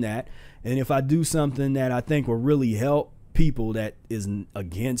from that. And if I do something that I think will really help people that isn't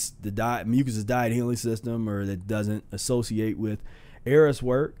against the mucus diet healing system, or that doesn't associate with Ehret's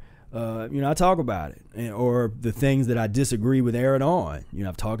work, I talk about it. Or the things that I disagree with Ehret on,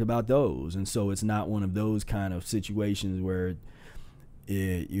 I've talked about those. And so it's not one of those kind of situations where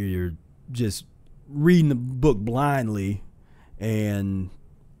you're just reading the book blindly and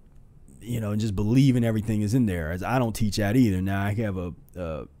just believing everything is in there. As I don't teach that either. Now, I have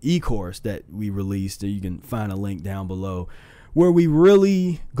a e-course that we released, you can find a link down below, where we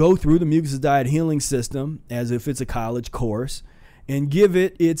really go through the mucus diet healing system as if it's a college course and give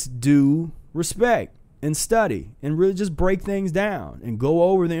it its due respect and study and really just break things down and go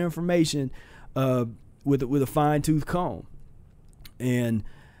over the information with a fine-tooth comb. And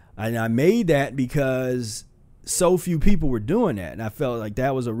I made that because so few people were doing that, and I felt like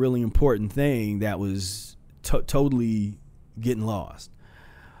that was a really important thing that was totally getting lost.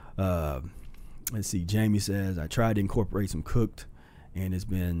 Let's see. Jamie says, I tried to incorporate some cooked, and it's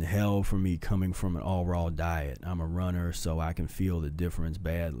been hell for me coming from an all raw diet. I'm a runner, so I can feel the difference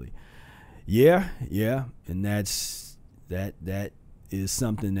badly. Yeah, and that is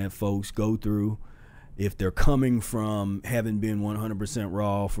something that folks go through. if they're coming from having been 100%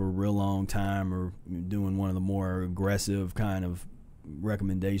 raw for a real long time or doing one of the more aggressive kind of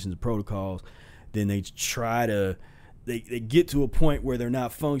recommendations, protocols, then they try to, they get to a point where they're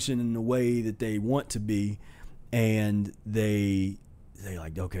not functioning the way that they want to be, and they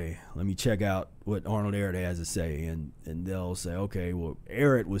like, okay, let me check out what Arnold Ehret has to say, and they'll say, okay, well,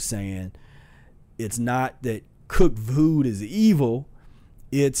 Ehret was saying it's not that cooked food is evil,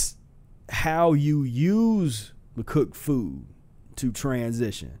 it's how you use the cooked food to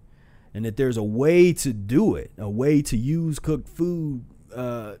transition, and that there's a way to do it, a way to use cooked food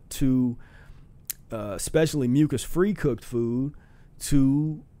to especially mucus-free cooked food,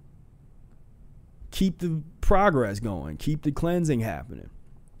 to keep the progress going, keep the cleansing happening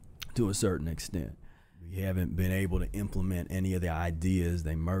to a certain extent. We haven't been able to implement any of the ideas.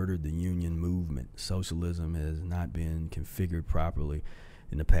 They murdered the union movement. Socialism has not been configured properly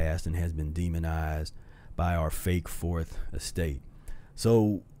in the past and has been demonized by our fake fourth estate.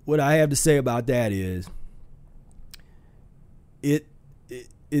 So what I have to say about that is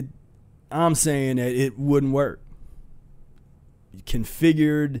I'm saying that it wouldn't work.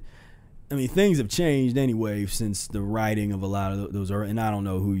 Configured, I mean, things have changed anyway since the writing of a lot of those, and I don't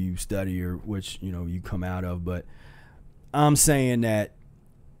know who you study or which, you come out of, but I'm saying that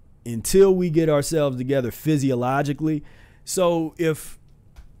until we get ourselves together physiologically, so if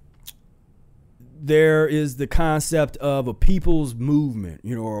there is the concept of a people's movement,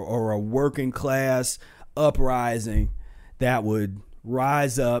 or a working class uprising that would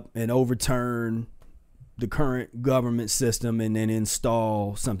rise up and overturn the current government system and then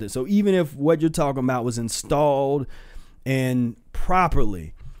install something. So even if what you're talking about was installed and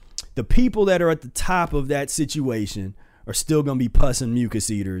properly, the people that are at the top of that situation are still going to be pus and mucus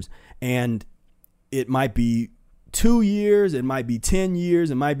eaters. And it might be 2 years, it might be 10 years,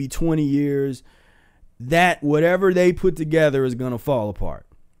 it might be 20 years, that whatever they put together is going to fall apart,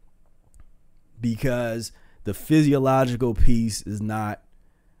 because the physiological piece is not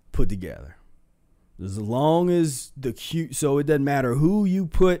put together. As long as so it doesn't matter who you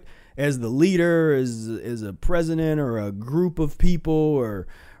put as the leader, as a president or a group of people or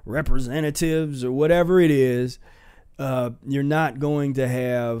representatives or whatever it is, you're not going to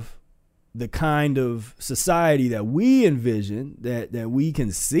have the kind of society that we envision, that we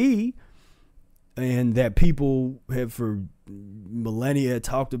can see, and that people have for millennia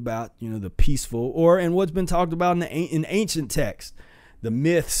talked about, the peaceful, and what's been talked about in ancient texts, the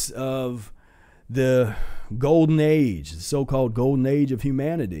myths of the golden age, the so-called golden age of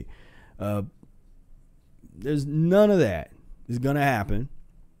humanity. There's none of that is going to happen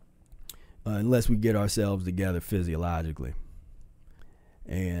unless we get ourselves together physiologically.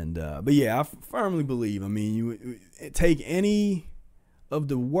 And but yeah, I firmly believe, you take any of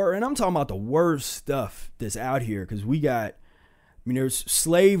the worst, and I'm talking about the worst stuff that's out here, because we got, there's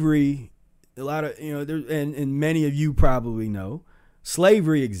slavery, a lot of, and many of you probably know,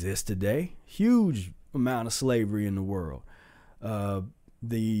 slavery exists today. Huge amount of slavery in the world.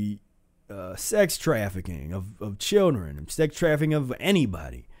 The sex trafficking of children, sex trafficking of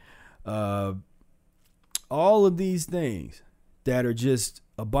anybody. All of these things that are just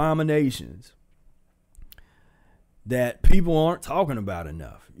abominations that people aren't talking about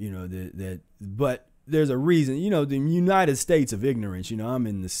enough. But there's a reason. The United States of ignorance. I'm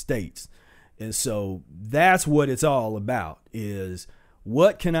in the States. And so that's what it's all about, is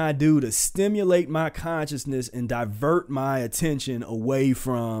what can I do to stimulate my consciousness and divert my attention away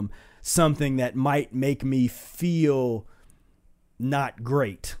from something that might make me feel not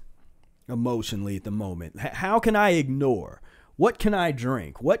great emotionally at the moment? How can I ignore? What can I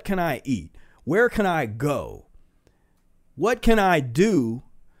drink? What can I eat? Where can I go? What can I do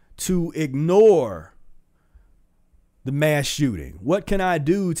to ignore the mass shooting? What can I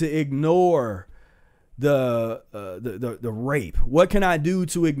do to ignore the rape? What can I do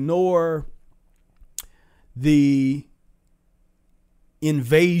to ignore the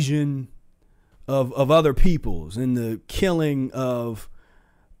invasion of other peoples and the killing of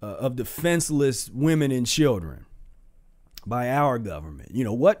defenseless women and children by our government?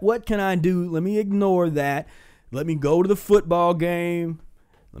 What can I do? Let me ignore that. Let me go to the football game.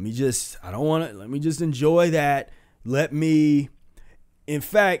 Let me just enjoy that. Let me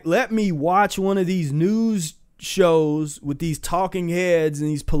watch one of these news shows with these talking heads and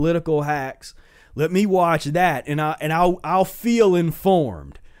these political hacks. Let me watch that, and I'll feel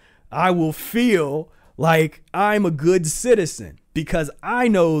informed. I will feel like I'm a good citizen because I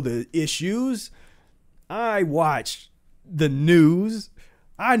know the issues. I watch the news.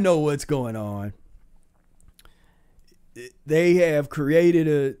 I know what's going on. They have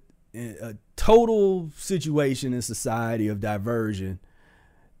created a total situation in society of diversion,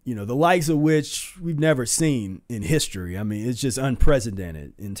 you know, the likes of which we've never seen in history. I mean, it's just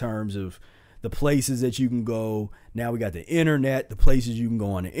unprecedented in terms of the places that you can go. Now we got the internet, the places you can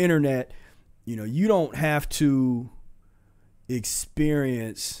go on the internet. You know, you don't have to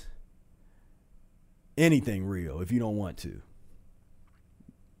experience anything real if you don't want to.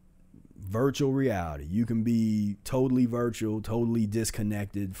 Virtual reality. You can be totally virtual, totally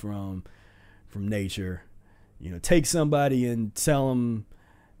disconnected from nature. You know, take somebody and tell them,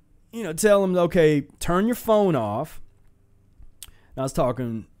 okay, turn your phone off. I was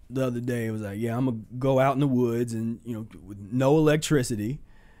talking the other day, it was like, yeah, I'm gonna go out in the woods and, you know, with no electricity,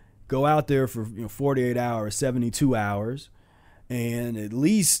 go out there for, you know, 48 hours, 72 hours, and at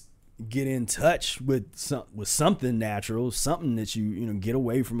least get in touch with something natural, something that you know, get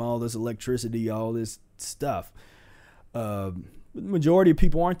away from all this electricity, all this stuff. But the majority of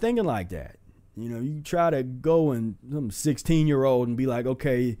people aren't thinking like that. You know, you try to go and some 16-year-old and be like,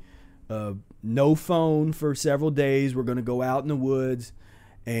 okay, no phone for several days. We're going to go out in the woods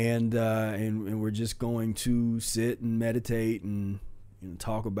and we're just going to sit and meditate and, you know,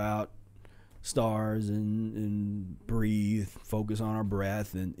 talk about stars and breathe, focus on our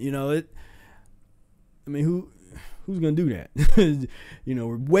breath. And, you know, who's going to do that? You know,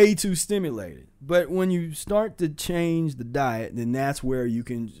 we're way too stimulated. But when you start to change the diet, then that's where you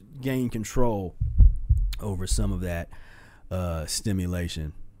can gain control over some of that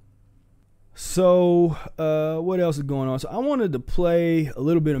stimulation. So what else is going on? So I wanted to play a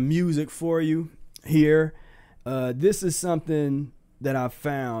little bit of music for you here. This is something that I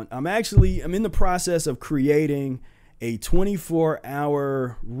found. I'm in the process of creating a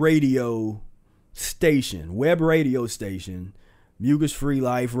 24-hour radio station, web radio station, Mucus Free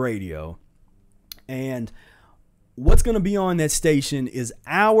Life Radio. And what's going to be on that station is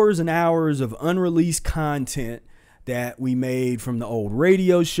hours and hours of unreleased content that we made from the old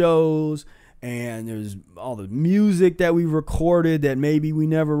radio shows. And there's all the music that we recorded that maybe we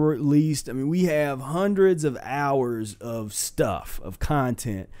never released. I mean, we have hundreds of hours of stuff, of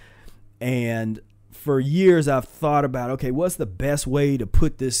content. And for years, I've thought about, okay, what's the best way to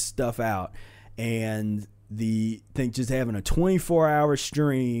put this stuff out? And just having a 24-hour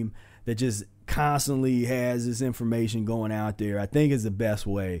stream that just constantly has this information going out there, I think is the best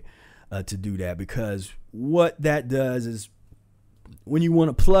way to do that. Because what that does is, when you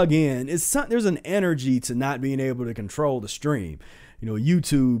want to plug in, there's an energy to not being able to control the stream. You know,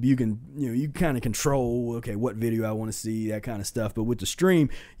 YouTube, you kind of control, okay, what video I want to see, that kind of stuff. But with the stream,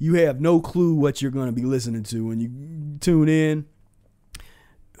 you have no clue what you're going to be listening to. When you tune in,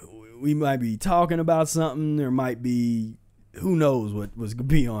 we might be talking about something. There might be, who knows what was going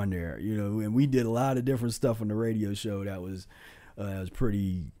to be on there, you know. And we did a lot of different stuff on the radio show that was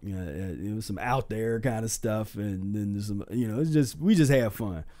pretty, you know, it was some out there kind of stuff, and then there's some, you know, we just have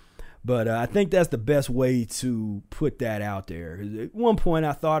fun. But I think that's the best way to put that out there. 'Cause at one point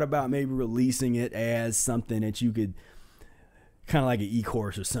I thought about maybe releasing it as something that you could, kind of like an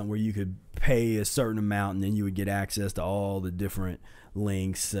e-course or something, where you could pay a certain amount and then you would get access to all the different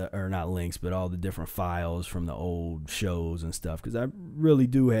links, or not links, but all the different files from the old shows and stuff. Because I really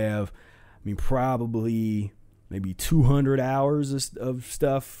do have, probably maybe 200 hours of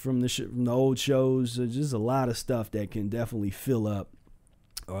stuff from the old shows. There's just a lot of stuff that can definitely fill up,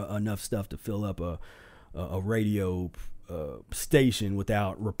 enough stuff to fill up a radio station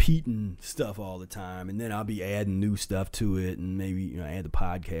without repeating stuff all the time. And then I'll be adding new stuff to it, and maybe, you know, add the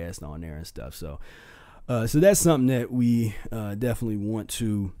podcast on there and stuff. So that's something that we definitely want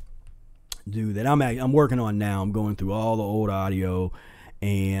to do, that I'm working on now. I'm going through all the old audio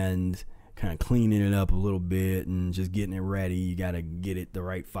and kind of cleaning it up a little bit and just getting it ready. You got to get it the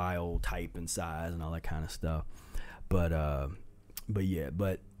right file type and size and all that kind of stuff. But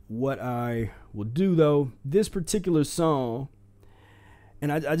what I will do, though, this particular song,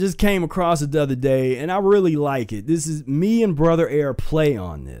 and I just came across it the other day, and I really like it. This is me and Brother Air play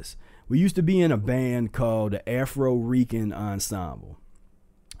on this. We used to be in a band called the Afro Rican Ensemble,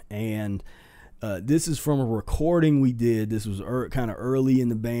 and this is from a recording we did. This was kind of early in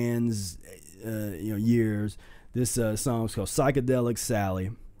the band's years. This song is called Psychedelic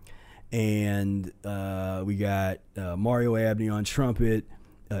Sally, and we got Mario Abney on trumpet,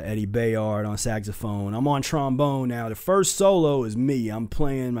 Eddie Bayard on saxophone. I'm on trombone now. The first solo is me. I'm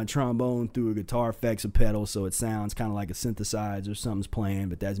playing my trombone through a guitar effects pedal, so it sounds kind of like a synthesizer. Something's playing,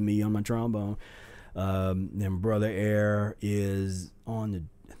 but that's me on my trombone. Then Brother Air is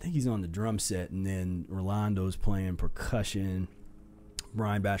I think he's on the drum set, and then Rolando's playing percussion.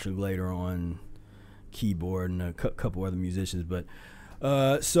 Brian Batchelor Glader on keyboard, and a couple other musicians. But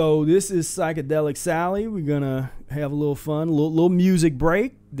So this is Psychedelic Sally. We're gonna have a little fun, a little music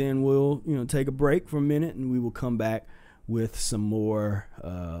break. Then we'll take a break for a minute, and we will come back with some more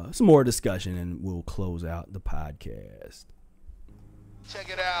discussion, and we'll close out the podcast. Check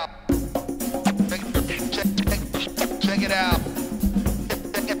it out. Check it out.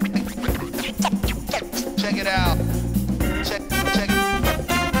 Check it out. Check it out.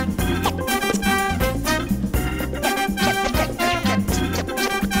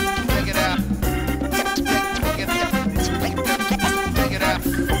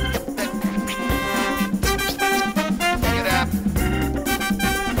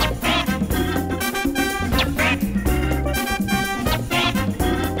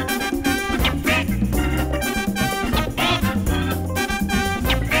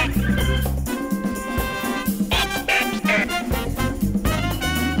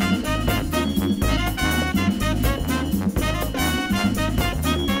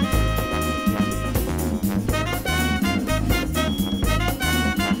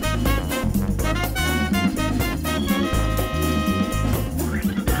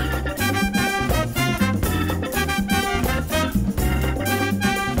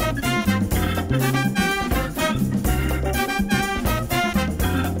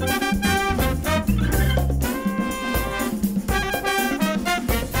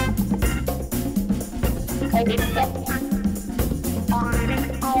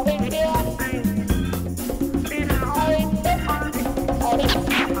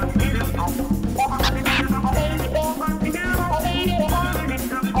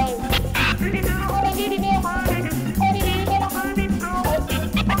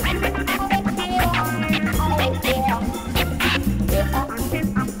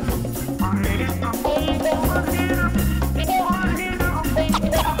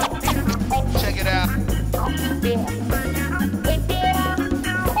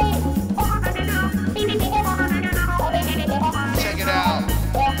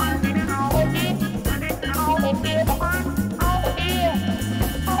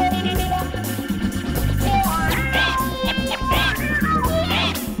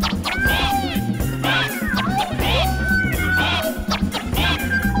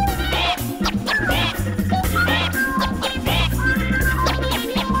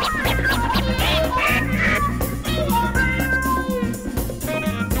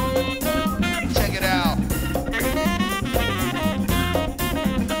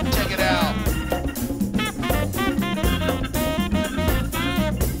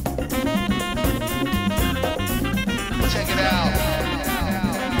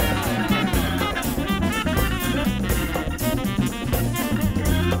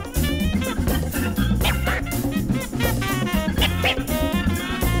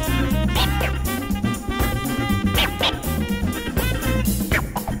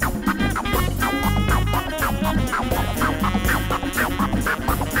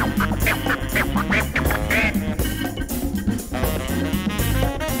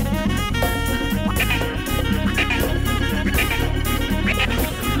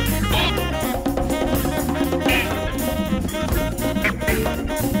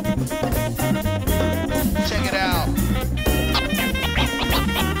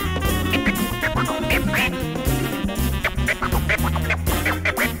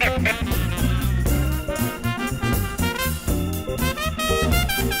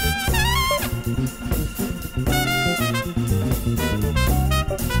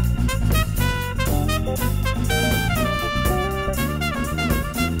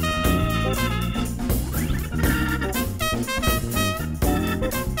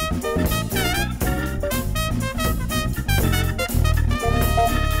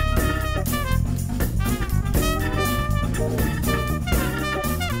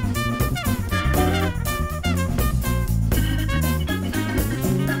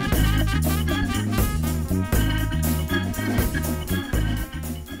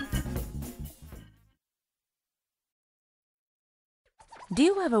 Do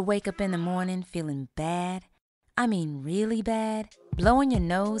you ever wake up in the morning feeling bad? I mean really bad? Blowing your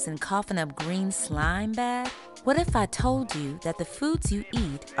nose and coughing up green slime bad? What if I told you that the foods you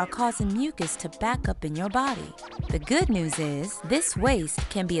eat are causing mucus to back up in your body? The good news is this waste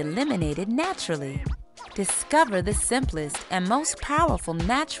can be eliminated naturally. Discover the simplest and most powerful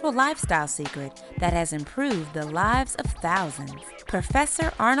natural lifestyle secret that has improved the lives of thousands.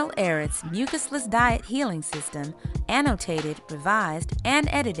 Professor Arnold Ehret's Mucusless Diet Healing System, annotated, revised, and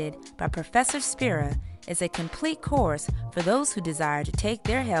edited by Professor Spira, is a complete course for those who desire to take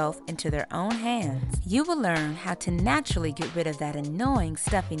their health into their own hands. You will learn how to naturally get rid of that annoying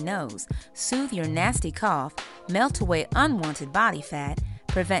stuffy nose, soothe your nasty cough, melt away unwanted body fat,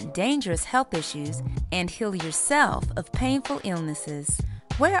 prevent dangerous health issues, and heal yourself of painful illnesses.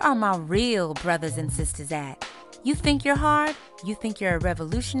 Where are my real brothers and sisters at? You think you're hard? You think you're a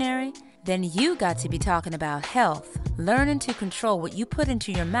revolutionary? Then you got to be talking about health. Learning to control what you put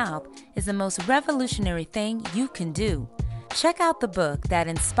into your mouth is the most revolutionary thing you can do. Check out the book that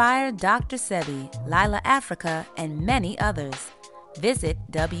inspired Dr. Sebi, Lila Africa, and many others. Visit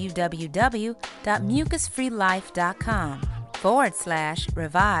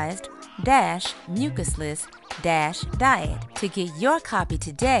www.mucuusfreelife.com/revised-mucusless-diet to get your copy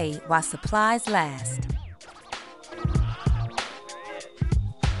today while supplies last.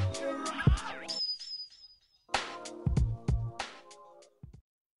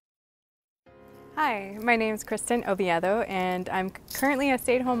 Hi, my name is Kristen Oviedo, and I'm currently a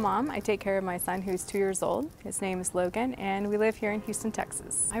stay-at-home mom. I take care of my son who's 2 years old. His name is Logan, and we live here in Houston,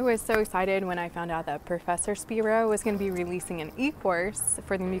 Texas. I was so excited when I found out that Professor Spira was going to be releasing an e-course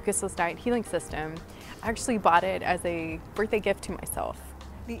for the Mucusless Diet Healing System. I actually bought it as a birthday gift to myself.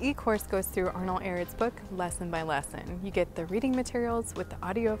 The e-course goes through Arnold Ehret's book lesson by lesson. You get the reading materials with the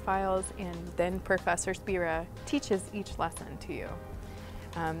audio files, and then Professor Spira teaches each lesson to you.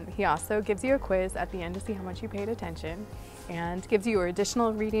 He also gives you a quiz at the end to see how much you paid attention, and gives you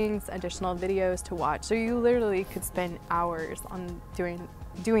additional readings, additional videos to watch. So you literally could spend hours on doing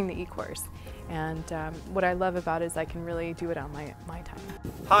the e-course. And what I love about it is I can really do it on my time.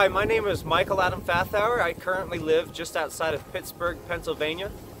 Hi, my name is Michael Adam Fathauer. I currently live just outside of Pittsburgh,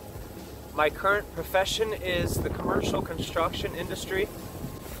 Pennsylvania. My current profession is the commercial construction industry.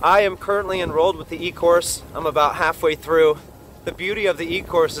 I am currently enrolled with the e-course. I'm about halfway through. The beauty of the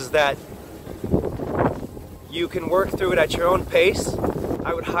e-course is that you can work through it at your own pace.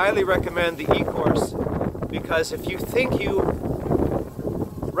 I would highly recommend the e-course because if you think you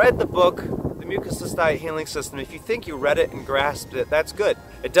read the book, The Mucusless Diet Healing System, if you think you read it and grasped it, that's good.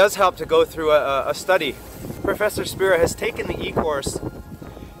 It does help to go through a study. Professor Spira has taken the e-course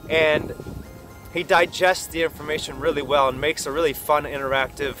and he digests the information really well and makes a really fun,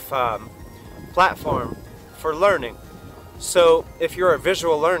 interactive platform for learning. So if you're a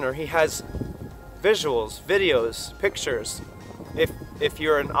visual learner, he has visuals, videos, pictures. If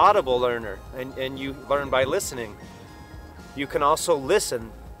you're an audible learner and you learn by listening, you can also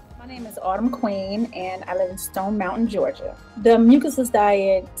listen. My name is Autumn Queen, and I live in Stone Mountain, Georgia. The Mucusless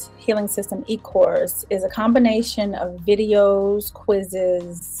Diet Healing System e-course is a combination of videos,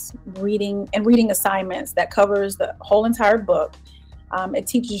 quizzes, reading assignments that covers the whole entire book. It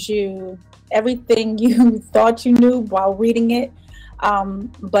teaches you everything you thought you knew while reading it,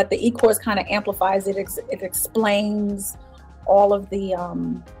 but the e-course kind of amplifies it. It explains all of the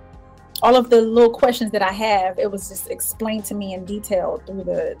little questions that I have. It was just explained to me in detail through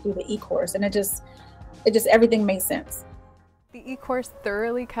the e-course, and it just everything made sense. The e-course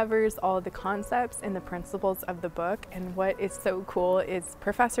thoroughly covers all of the concepts and the principles of the book, and what is so cool is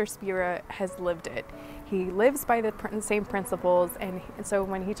Professor Spira has lived it. He lives by the same principles, and so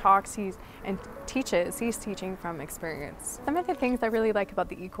when he talks he's teaching from experience. Some of the things I really like about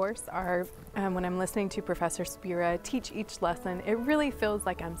the e-course are when I'm listening to Professor Spira teach each lesson, it really feels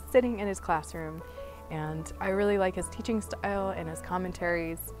like I'm sitting in his classroom, and I really like his teaching style and his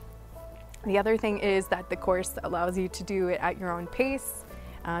commentaries. The other thing is that the course allows you to do it at your own pace.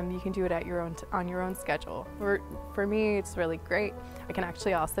 You can do it at on your own schedule. For me, it's really great. I can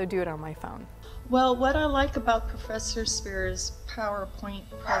actually also do it on my phone. Well, what I like about Professor Spira's PowerPoint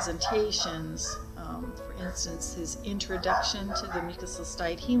presentations, for instance, his introduction to the Mucusless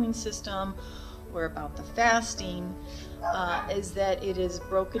Diet Healing System, or about the fasting, is that it is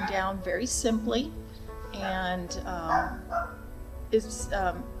broken down very simply, and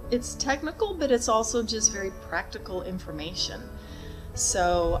it's technical, but it's also just very practical information.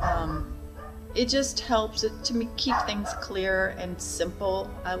 So it just helps it to keep things clear and simple.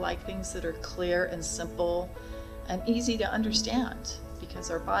 I like things that are clear and simple and easy to understand, because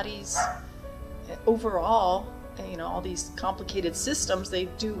our bodies overall, all these complicated systems, they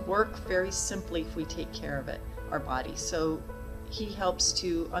do work very simply if we take care of it, our bodies. So he helps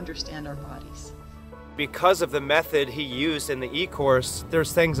to understand our bodies. Because of the method he used in the e-course,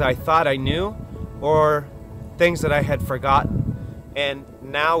 there's things I thought I knew or things that I had forgotten. And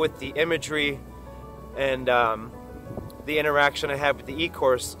now with the imagery and the interaction I have with the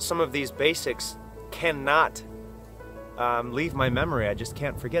e-course, some of these basics cannot leave my memory. I just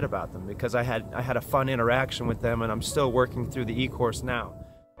can't forget about them because I had a fun interaction with them, and I'm still working through the e-course now.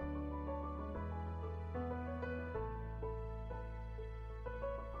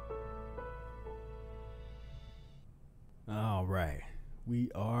 right. We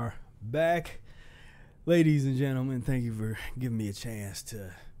are back. Ladies and gentlemen, thank you for giving me a chance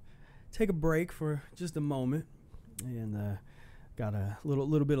to take a break for just a moment. And got a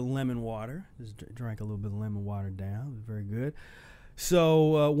little bit of lemon water. Just drank a little bit of lemon water down. It was very good.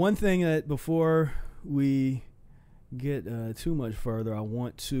 So one thing that before we get too much further, I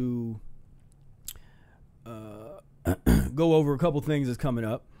want to go over a couple things that's coming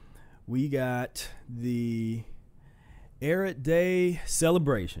up. We got the Air It Day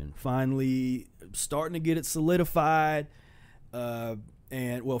celebration finally starting to get it solidified.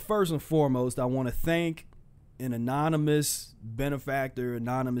 And well, first and foremost, I want to thank an anonymous benefactor,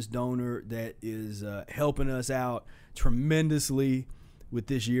 anonymous donor that is helping us out tremendously with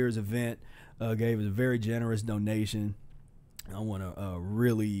this year's event. Gave us a very generous donation. I want to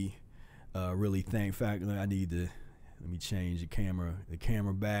really thank. In fact, I need to let me change the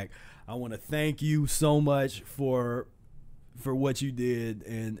camera back. I want to thank you so much for what you did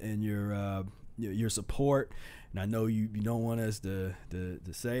and your support. And I know you don't want us to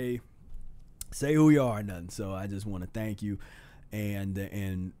say who we are or nothing. So I just want to thank you.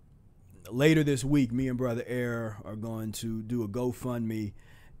 And later this week, me and Brother Air are going to do a GoFundMe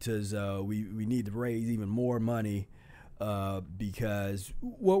because we need to raise even more money because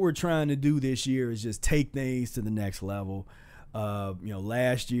what we're trying to do this year is just take things to the next level.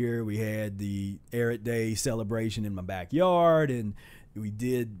 Last year we had the Air It Day celebration in my backyard, and we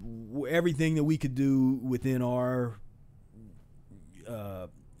did everything that we could do within our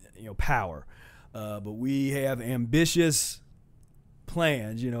power. But we have ambitious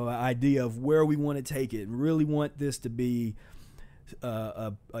plans, an idea of where we want to take it, and really want this to be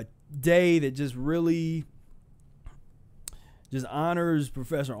a day that just really just honors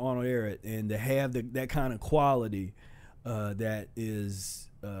Professor Arnold Ehret, and to have that kind of quality that is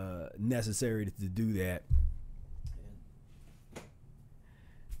necessary to do that.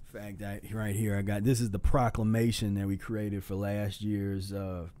 In fact, right here I got, this is the proclamation that we created for last year's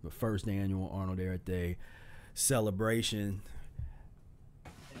the first annual Arnold Ehret Day celebration.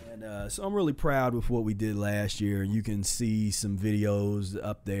 And so I'm really proud with what we did last year. You can see some videos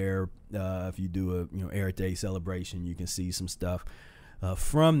up there. If you do a Ehret Day celebration, you can see some stuff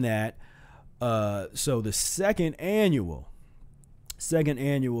from that. So the second annual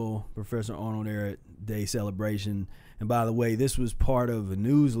Professor Arnold Ehret Day celebration. And by the way, this was part of a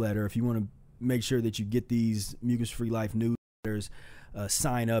newsletter. If you want to make sure that you get these Mucus Free Life newsletters,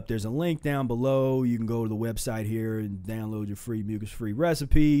 sign up. There's a link down below. You can go to the website here and download your free mucus-free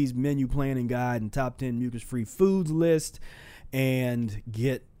recipes, menu planning guide, and top 10 mucus-free foods list, and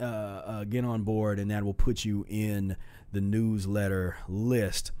get on board, and that will put you in the newsletter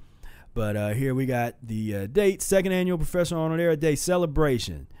list. But here we got the date. Second annual Professor Arnold Ehret Day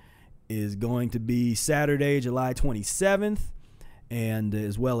celebration is going to be Saturday, July 27th, and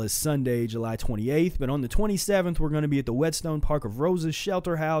as well as Sunday, July 28th. But on the 27th, we're going to be at the Whetstone Park of Roses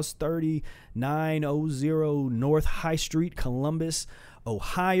Shelter House, 3900 North High Street, Columbus,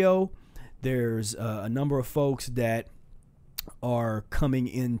 Ohio. There's a number of folks that are coming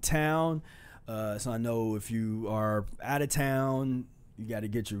in town. So I know if you are out of town, you got to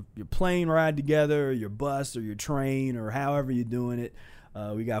get your plane ride together, or your bus or your train, or however you're doing it.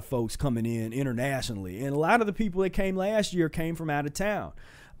 We got folks coming in internationally, and a lot of the people that came last year came from out of town,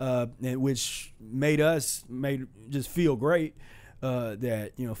 which made just feel great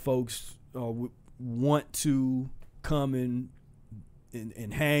that folks want to come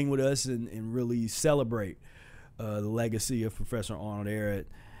and hang with us and really celebrate the legacy of Professor Arnold Ehret.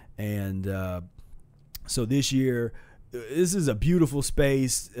 And so this year, this is a beautiful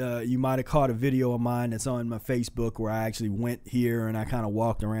space. You might have caught a video of mine that's on my Facebook where I actually went here and I kind of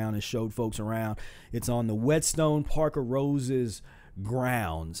walked around and showed folks around. It's on the Whetstone Park of Roses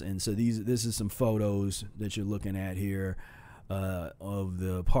grounds. And so this is some photos that you're looking at here of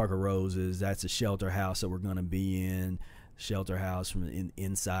the Park of Roses. That's a shelter house that we're going to be in. Shelter house from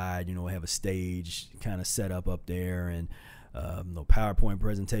inside. We have a stage kind of set up there, and no PowerPoint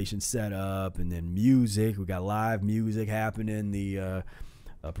presentation set up, and then music. We got live music happening. The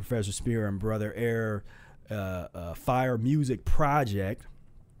Professor Spear and Brother Air Fire Music Project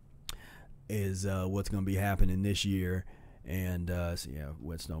is what's going to be happening this year. And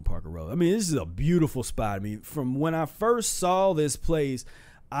Whetstone Park of Roses. I mean, this is a beautiful spot. I mean, from when I first saw this place,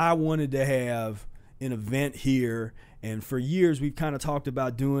 I wanted to have an event here. And for years, we've kind of talked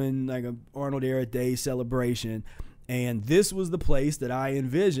about doing like an Arnold Ehret Day celebration. And this was the place that I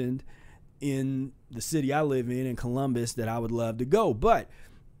envisioned in the city I live in Columbus, that I would love to go. But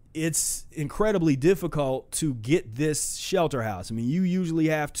it's incredibly difficult to get this shelter house. I mean, you usually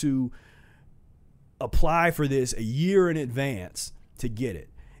have to apply for this a year in advance to get it.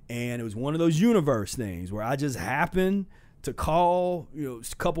 And it was one of those universe things where I just happened to call.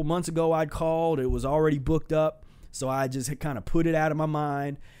 A couple months ago I'd called. It was already booked up. So I just had kind of put it out of my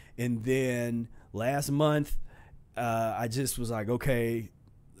mind. And then last month, I just was like, okay,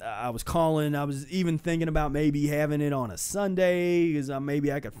 I was calling. I was even thinking about maybe having it on a Sunday because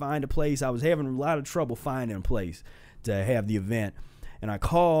maybe I could find a place. I was having a lot of trouble finding a place to have the event. And I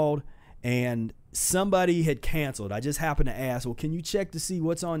called and somebody had canceled. I just happened to ask, well, can you check to see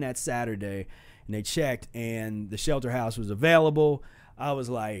what's on that Saturday? And they checked and the shelter house was available. I was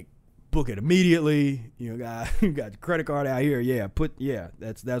like, book it immediately. You got the credit card out here.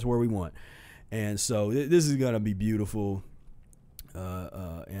 That's where we want. And so this is going to be beautiful.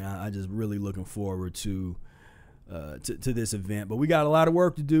 And I just really looking forward to this event. But we got a lot of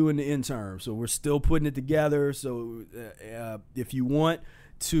work to do in the interim. So we're still putting it together. So if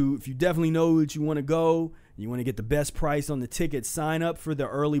you definitely know that you want to go, you want to get the best price on the ticket, sign up for the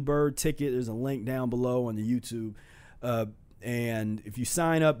early bird ticket. There's a link down below on the YouTube. And if you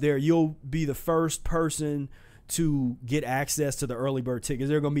sign up there, you'll be the first person to get access to the early bird tickets.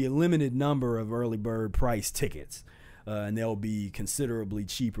 There are going to be a limited number of early bird price tickets. And they'll be considerably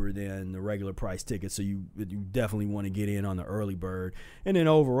cheaper than the regular price tickets. So you definitely want to get in on the early bird. And then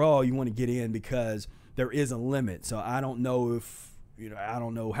overall, you want to get in because there is a limit. So I don't know I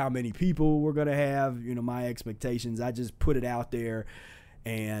don't know how many people we're going to have, my expectations. I just put it out there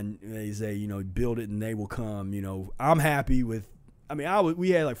and they say, build it and they will come. I'm happy with, we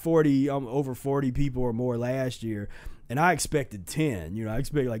had like 40, over 40 people or more last year. And I expected 10, I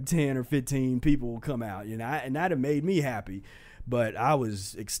expected like 10 or 15 people will come out, and that have made me happy. But I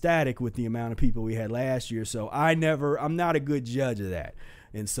was ecstatic with the amount of people we had last year. So I'm not a good judge of that.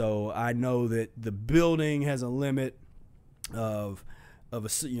 And so I know that the building has a limit of a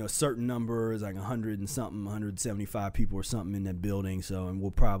certain number, is like 100 and something, 175 people or something in that building. So, and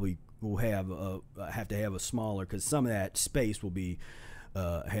we'll have to have a smaller, because some of that space will be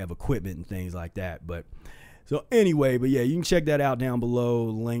have equipment and things like that. But so anyway, you can check that out down below.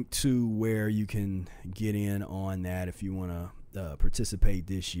 Link to where you can get in on that if you want to participate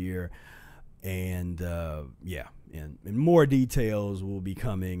this year. And and more details will be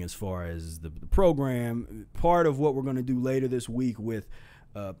coming as far as the program. Part of what we're going to do later this week with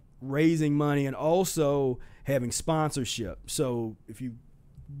raising money and also having sponsorship. So if you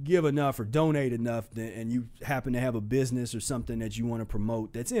give enough or donate enough and you happen to have a business or something that you want to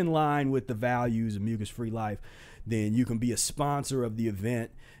promote that's in line with the values of Mucus Free Life, then you can be a sponsor of the event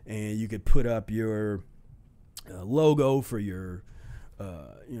and you could put up your logo for your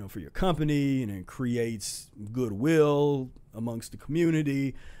for your company, and it creates goodwill amongst the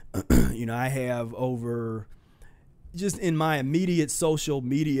community. I have over, just in my immediate social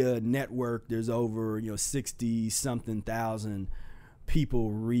media network, there's over 60 something thousand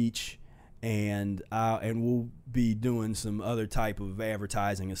people reach, and we'll be doing some other type of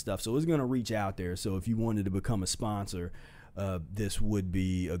advertising and stuff. So it's going to reach out there. So if you wanted to become a sponsor, this would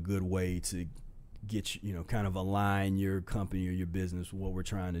be a good way to get kind of align your company or your business with what we're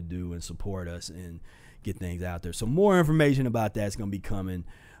trying to do and support us and get things out there. So more information about that's going to be coming,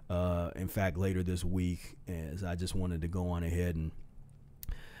 in fact, later this week, as I just wanted to go on ahead and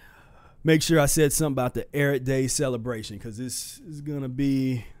make sure I said something about the Eric Day celebration, because this is going to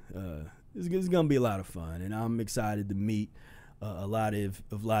be it's going to be a lot of fun, and I'm excited to meet a lot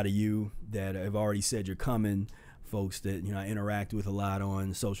of you that have already said you're coming. Folks that I interact with a lot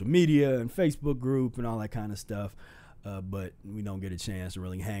on social media and Facebook group and all that kind of stuff, but we don't get a chance to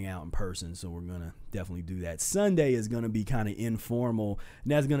really hang out in person, so we're gonna definitely do that. Sunday is gonna be kind of informal,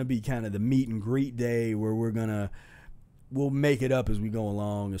 and that's gonna be kind of the meet and greet day where we'll make it up as we go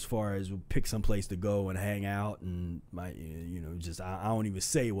along, as far as we'll pick some place to go and hang out, and I don't even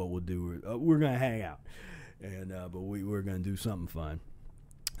say what we'll do. We're gonna hang out, and but we're gonna do something fun.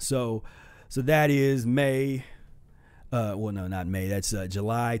 So that is May. Well, no, not May. That's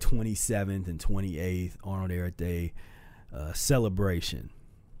July 27th and 28th, Arnold Eric Day celebration.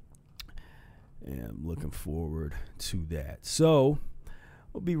 And I'm looking forward to that. So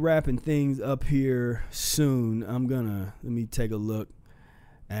we'll be wrapping things up here soon. Let me take a look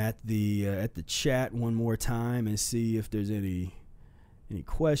at the chat one more time and see if there's any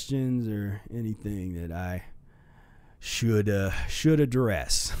questions or anything that I should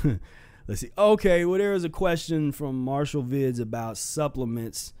address. Let's see. Okay, well, there is a question from Marshall Vids about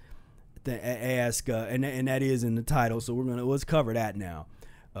supplements that ask, and that is in the title, so let's cover that now.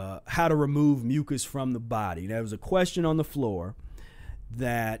 How to remove mucus from the body. There was a question on the floor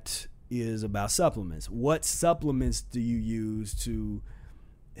that is about supplements. What supplements do you use to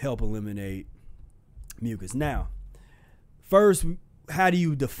help eliminate mucus. Now, first, how do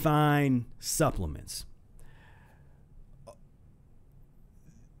you define supplements?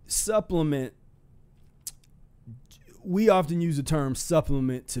 Supplement, we often use the term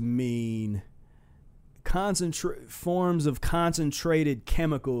supplement to mean forms of concentrated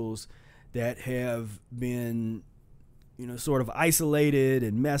chemicals that have been, sort of isolated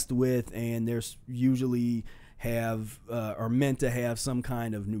and messed with, and there's usually are meant to have some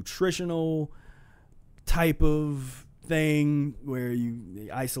kind of nutritional type of thing where you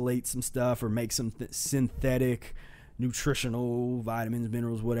isolate some stuff or make some synthetic nutritional vitamins,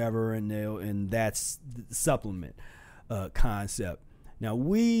 minerals, whatever, and that's the supplement concept. Now,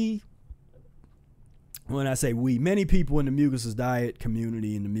 when I say we, many people in the mucusless diet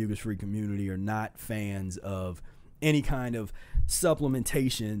community and the mucus-free community are not fans of any kind of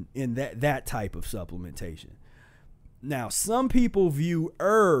supplementation in that type of supplementation. Now, some people view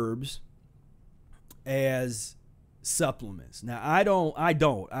herbs as supplements. Now, I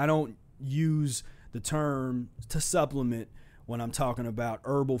don't use the term to supplement when I'm talking about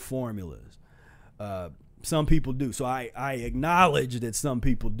herbal formulas. Some people do. So I acknowledge that some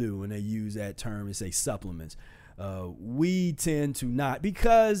people do, and they use that term and say supplements. We tend to not,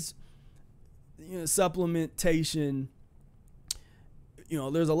 because supplementation,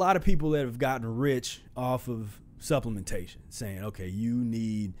 there's a lot of people that have gotten rich off of supplementation, saying, okay, you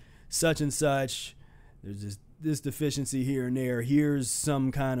need such and such, there's this deficiency here and there, here's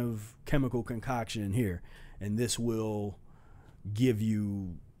some kind of chemical concoction here, and this will give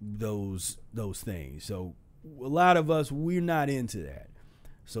you those things. So a lot of us, we're not into that.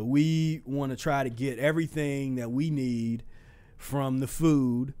 So we want to try to get everything that we need from the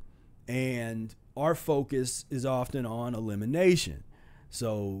food, and our focus is often on elimination.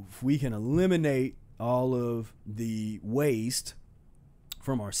 So if we can eliminate all of the waste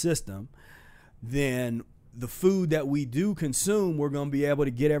from our system, then the food that we do consume, we're going to be able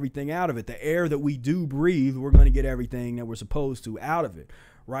to get everything out of it. The air that we do breathe, we're going to get everything that we're supposed to out of it.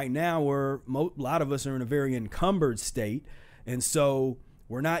 Right now, a lot of us are in a very encumbered state, and so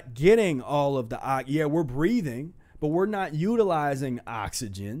we're not getting all of the we're breathing, but we're not utilizing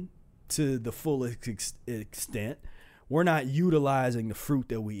oxygen to the full extent. We're not utilizing the fruit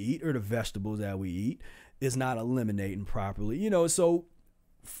that we eat or the vegetables that we eat. It's not eliminating properly. So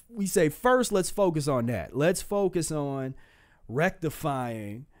we say, first, let's focus on that. Let's focus on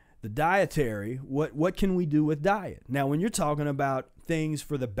rectifying the dietary. What can we do with diet? Now, when you're talking about things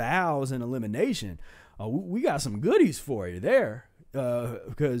for the bowels and elimination, we got some goodies for you there,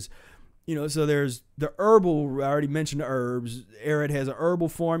 because so there's the herbal. I already mentioned the herbs. Erit has a herbal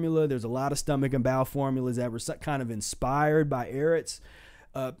formula. There's a lot of stomach and bowel formulas that were kind of inspired by Erit's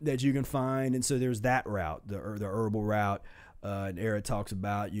that you can find, and so there's that route, the herbal route. And Erit talks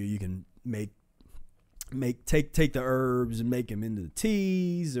about you can take the herbs and make them into the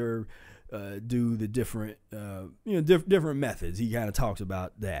teas, or do the different different methods. He kind of talks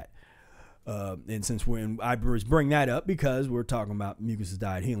about that. And since I bring that up because we're talking about mucusless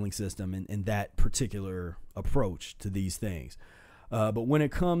diet healing system and that particular approach to these things. But when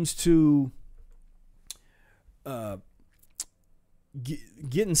it comes to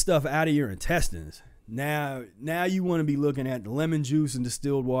getting stuff out of your intestines, now you want to be looking at the lemon juice and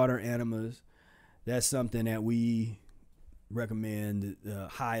distilled water enemas. That's something that we recommend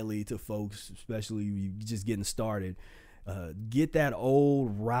highly to folks, especially if you're just getting started. Get that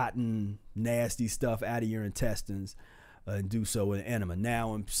old, rotten, nasty stuff out of your intestines, and do so with an enema.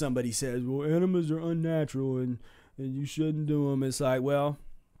 Now, when somebody says, well, enemas are unnatural and you shouldn't do them, it's like, well,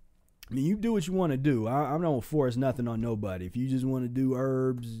 I mean, you do what you want to do. I'm not going to force nothing on nobody. If you just want to do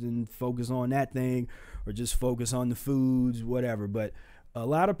herbs and focus on that thing, or just focus on the foods, whatever. But a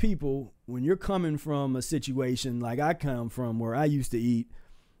lot of people, when you're coming from a situation like I come from, where I used to eat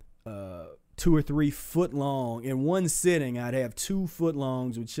 2 or 3 foot long in one sitting, I'd have 2 foot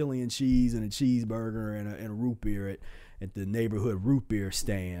longs with chili and cheese and a cheeseburger and a root beer at the neighborhood root beer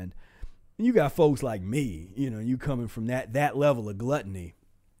stand. And you got folks like me, you coming from that level of gluttony.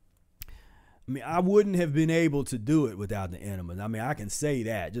 I mean, I wouldn't have been able to do it without the enemas. I mean, I can say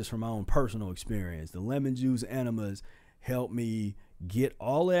that just from my own personal experience. The lemon juice enemas helped me get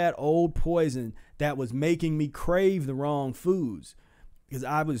all of that old poison that was making me crave the wrong foods, because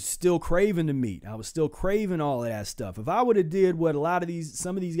I was still craving the meat. I was still craving all of that stuff. If I would have did what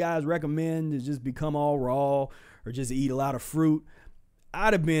some of these guys recommend, to just become all raw or just eat a lot of fruit,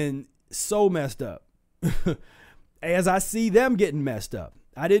 I'd have been so messed up as I see them getting messed up.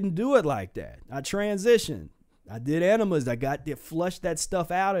 I didn't do it like that. I transitioned. I did enemas. I got to flush that stuff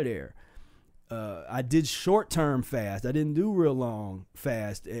out of there. I did short-term fast. I didn't do real long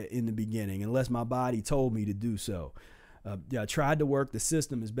fast in the beginning unless my body told me to do so. I tried to work the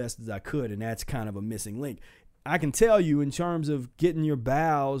system as best as I could, and that's kind of a missing link. I can tell you in terms of getting your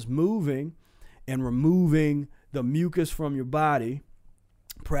bowels moving and removing the mucus from your body,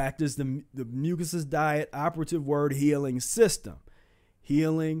 practice the Mucus's Diet operative word healing system.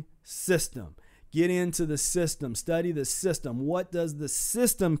 Healing system. Get into the system. Study the system. What does the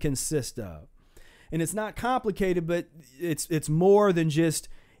system consist of? And it's not complicated, but it's more than just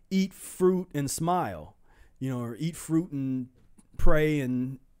eat fruit and smile, or eat fruit and pray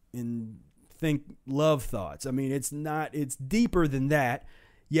and think love thoughts. I mean, it's deeper than that,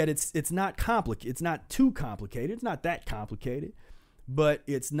 yet it's not complicated. It's not too complicated. It's not that complicated, but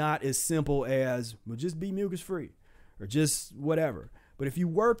it's not as simple as, well, just be mucus free or just whatever. But if you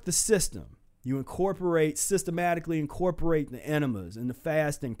work the system, you systematically incorporate the enemas and the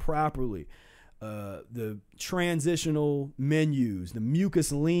fasting properly, the transitional menus, the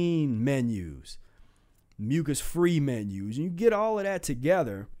mucus lean menus, mucus free menus, and you get all of that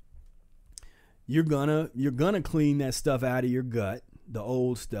together, you're gonna clean that stuff out of your gut, the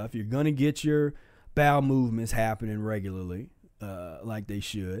old stuff. You're gonna get your bowel movements happening regularly, like they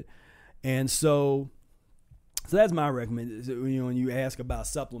should. And so that's my recommendation. When you ask about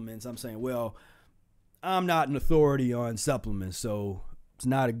supplements, I'm saying, well, I'm not an authority on supplements, so it's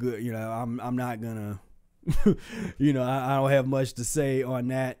not a good, I'm not gonna, I don't have much to say on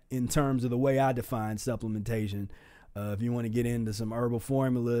that in terms of the way I define supplementation. If you want to get into some herbal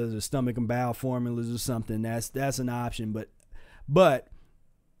formulas or stomach and bowel formulas or something, that's an option. But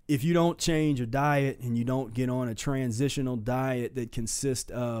if you don't change your diet and you don't get on a transitional diet that consists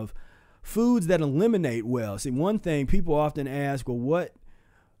of foods that eliminate well. See, one thing people often ask, well,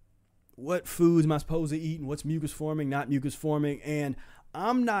 what foods am I supposed to eat and what's mucus forming, not mucus forming? And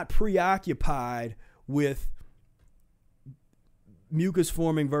I'm not preoccupied with mucus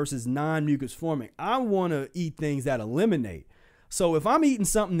forming versus non-mucus forming. I want to eat things that eliminate. So if I'm eating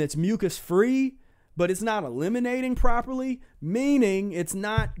something that's mucus free, but it's not eliminating properly, meaning it's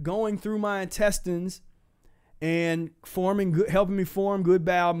not going through my intestines and helping me form good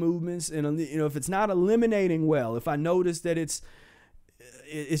bowel movements, and if it's not eliminating well, if I notice that it's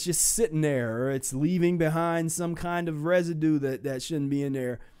just sitting there, or it's leaving behind some kind of residue that shouldn't be in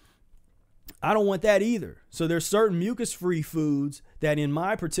there, I don't want that either. So there's certain mucus-free foods that in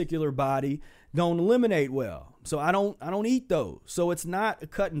my particular body don't eliminate well. So I don't eat those. So it's not a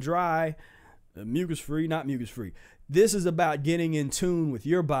cut and dry, mucus-free, not mucus-free. This is about getting in tune with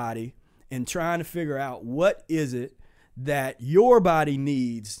your body and trying to figure out what is it that your body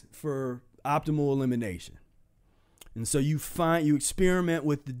needs for optimal elimination. And so you experiment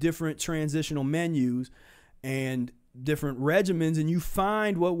with the different transitional menus and different regimens, and you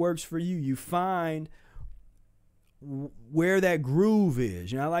find what works for you. You find where that groove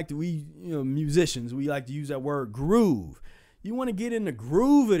is. Musicians, we like to use that word groove. You want to get in the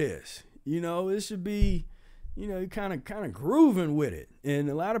groove of this. It should be, you're kind of grooving with it. And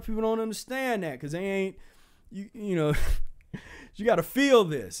a lot of people don't understand that because they ain't, you got to feel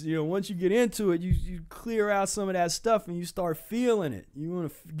this. Once you get into it, you clear out some of that stuff and you start feeling it. You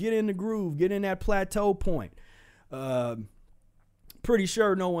want to get in the groove, get in that plateau point. Pretty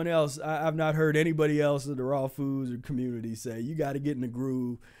sure no one else, I've not heard anybody else in the raw foods or community say you got to get in the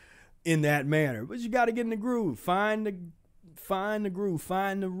groove in that manner. But you got to get in the groove. Find the groove.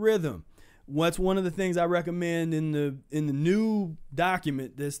 Find the rhythm. What's one of the things I recommend in the new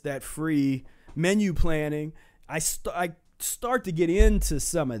document, that free menu planning, I start to get into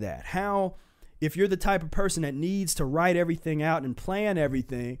some of that. How, if you're the type of person that needs to write everything out and plan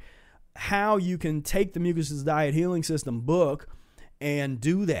everything, how you can take the Mucus's Diet Healing System book and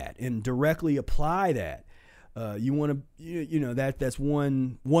do that and directly apply that. You want to, that's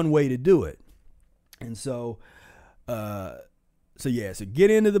one way to do it. And so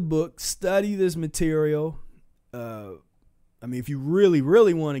get into the book, study this material. If you really,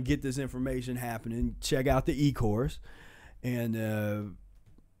 really want to get this information happening, check out the e-course, and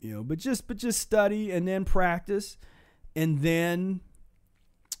but just study and then practice, and then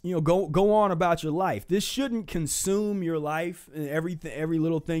go on about your life. This shouldn't consume your life and every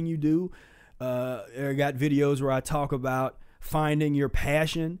little thing you do. I got videos where I talk about finding your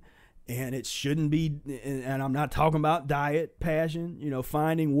passion. And it shouldn't be, and I'm not talking about diet passion,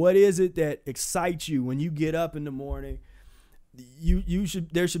 finding what is it that excites you when you get up in the morning.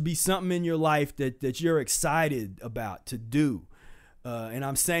 There should be something in your life that you're excited about to do. And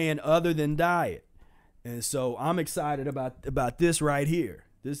I'm saying other than diet. And so I'm excited about this right here.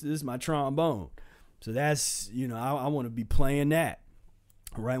 This is my trombone. So that's, I want to be playing that.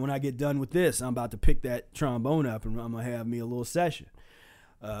 right when I get done with this, I'm about to pick that trombone up and I'm going to have me a little session.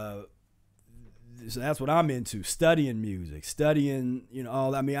 So that's what I'm into, studying music, studying,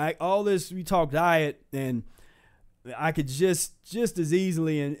 all this, we talk diet, and I could just as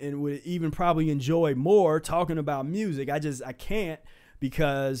easily and would even probably enjoy more talking about music. I can't,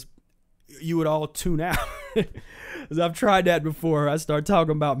 because you would all tune out. Because I've tried that before. I start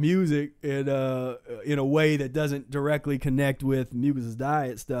talking about music in a way that doesn't directly connect with Mucus's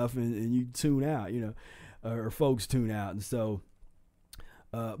diet stuff, and you tune out, or folks tune out. And so,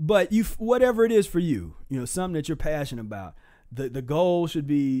 but whatever it is for you, something that you're passionate about, the goal should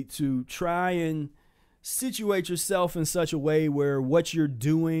be to try and situate yourself in such a way where what you're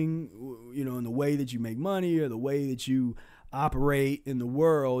doing, in the way that you make money or the way that you operate in the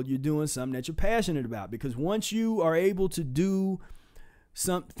world, you're doing something that you're passionate about. Because once you are able to do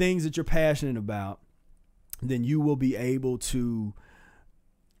some things that you're passionate about, then you will be able to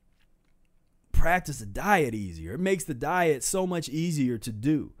practice the diet easier. It makes the diet so much easier to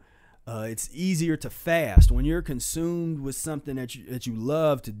do. It's easier to fast when you're consumed with something that you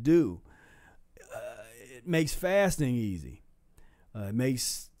love to do. It makes fasting easy. It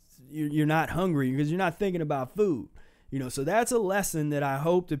makes you're not hungry because you're not thinking about food. So that's a lesson that I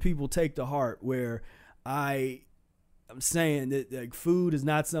hope that people take to heart, where I'm saying that like, food is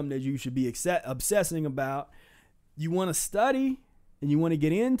not something that you should be obsessing about. You want to study and you want to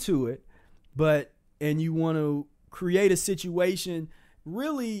get into it, and you want to create a situation.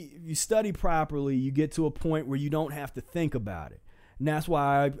 Really, if you study properly, you get to a point where you don't have to think about it. And that's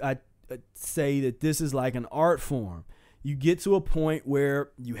why I say that this is like an art form. You get to a point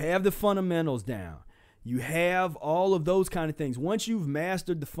where you have the fundamentals down. You have all of those kind of things. Once you've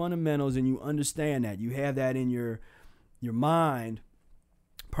mastered the fundamentals and you understand that, you have that in your mind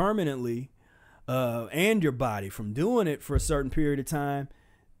permanently, and your body from doing it for a certain period of time,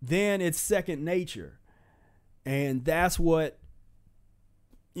 then it's second nature. And that's what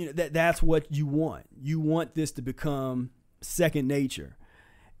that's what you want. You want this to become second nature.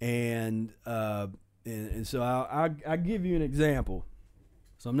 And so I'll give you an example.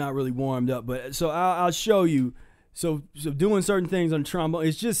 So I'm not really warmed up, but so I'll show you. So doing certain things on trombone,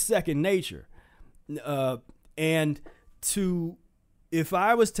 it's just second nature. And if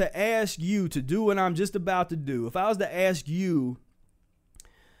I was to ask you to do what I'm just about to do, if I was to ask you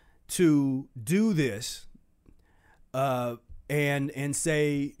to do this, and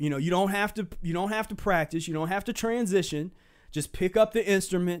say, you don't have to practice, you don't have to transition, just pick up the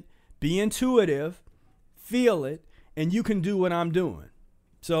instrument, be intuitive, feel it, and you can do what I'm doing.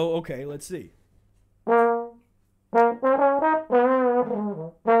 So, okay, let's see.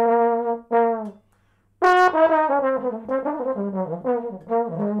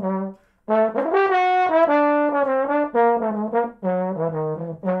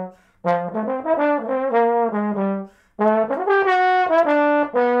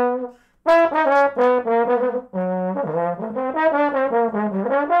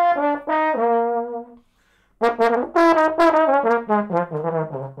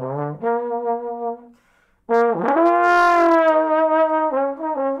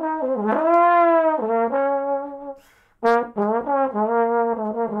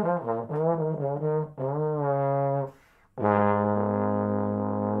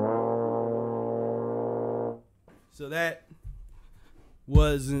 So that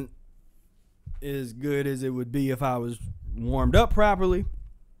wasn't as good as it would be if I was warmed up properly.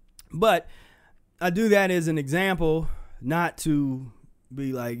 But I do that as an example, not to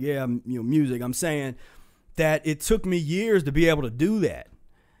be like, yeah, music. I'm saying that it took me years to be able to do that.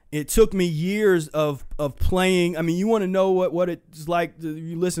 It took me years of playing. I mean, you want to know what it's like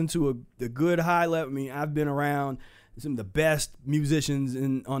you listen to a good high level. I mean, I've been around some of the best musicians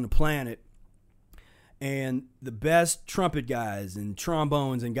on the planet, and the best trumpet guys and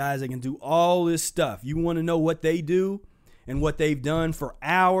trombones and guys that can do all this stuff. You want to know what they do and what they've done for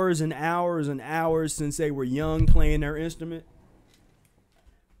hours and hours and hours since they were young playing their instrument?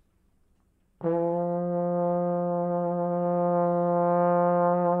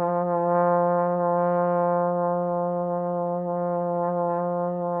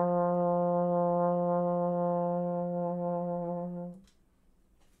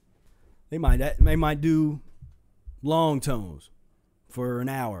 They might do long tones for an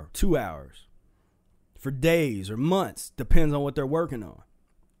hour, 2 hours, for days or months, depends on what they're working on.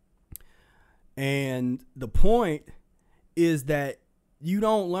 And the point is that you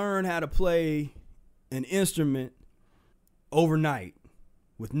don't learn how to play an instrument overnight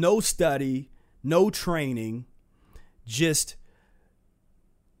with no study, no training, just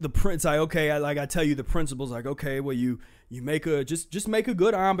It's like, okay, I tell you the principles, like, okay, well, you make just make a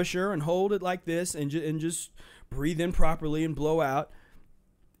good embouchure and hold it like this, and just breathe in properly and blow out.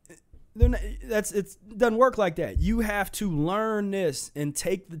 It doesn't work like that. You have to learn this and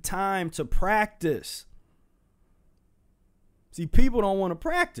take the time to practice. See, people don't want to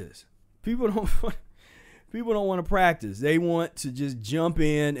practice. People don't want to practice. They want to just jump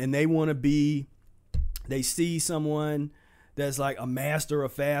in, and they see someone that's like a master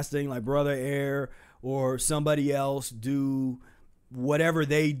of fasting, like Brother Air, or somebody else do whatever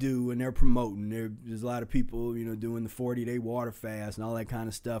they do, and they're promoting. There's a lot of people, doing the 40-day water fast and all that kind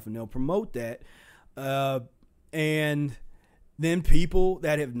of stuff, and they'll promote that. And then people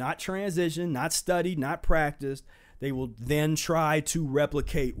that have not transitioned, not studied, not practiced, they will then try to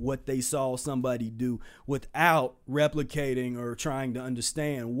replicate what they saw somebody do without replicating or trying to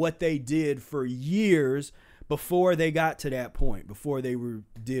understand what they did for years before they got to that point, before they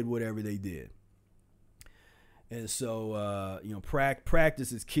did whatever they did. And so,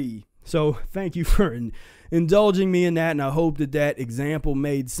 practice is key. So thank you for indulging me in that, and I hope that example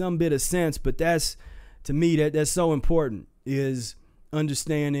made some bit of sense. But to me, that's so important, is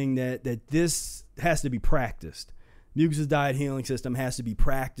understanding that this has to be practiced. Mucus Diet Healing System has to be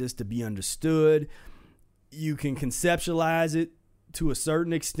practiced to be understood. You can conceptualize it to a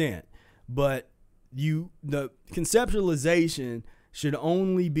certain extent, but the conceptualization should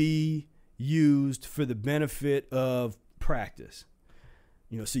only be used for the benefit of practice.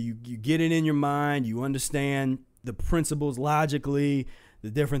 So you get it in your mind, you understand the principles logically, the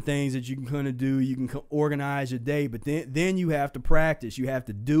different things that you can kind of do, you can organize your day, but then you have to practice, you have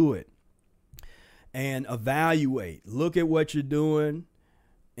to do it and evaluate, look at what you're doing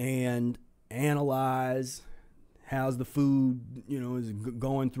and analyze how's the food, is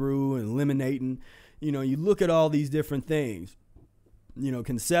going through and eliminating. You look at all these different things.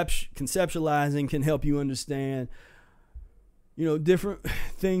 Conceptualizing can help you understand, different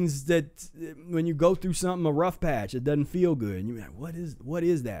things that when you go through something, a rough patch, it doesn't feel good. And you're like, what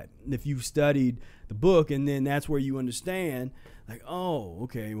is that? And if you've studied the book, and then that's where you understand, like, oh,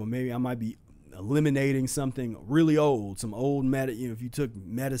 okay, well, maybe I might be eliminating something really old, some old if you took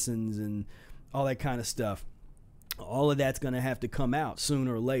medicines and all that kind of stuff, all of that's going to have to come out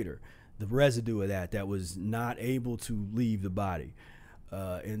sooner or later. The residue of that was not able to leave the body.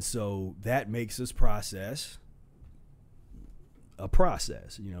 And so that makes this process a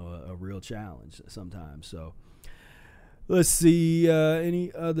real challenge sometimes. So let's see,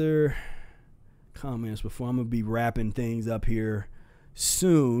 any other comments before I'm going to be wrapping things up here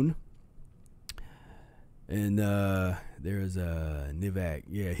soon. And there's Nivak.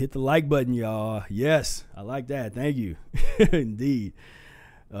 Yeah, hit the like button, y'all. Yes, I like that. Thank you. Indeed.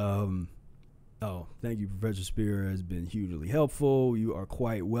 Thank you, Professor Spear. Has been hugely helpful. You are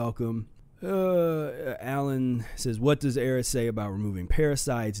quite welcome. Alan says, what does Eric say about removing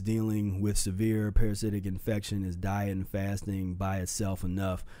parasites? Dealing with severe parasitic infection, is diet and fasting by itself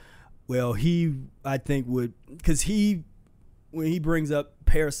enough? Well, I think because when he brings up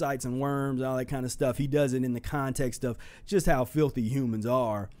parasites and worms and all that kind of stuff, he does it in the context of just how filthy humans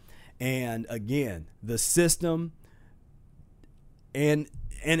are. And again, the system and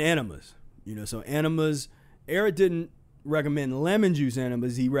enemas, so enemas, Eric didn't recommend lemon juice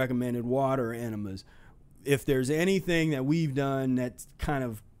enemas. He recommended water enemas. If there's anything that we've done that's kind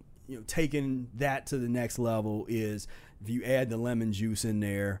of, taken that to the next level, is if you add the lemon juice in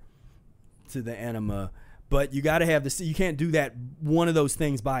there to the enema. But you got to have you can't do that, one of those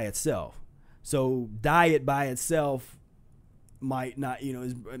things by itself. So diet by itself might not,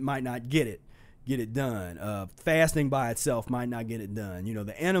 might not get it done. Fasting by itself might not get it done.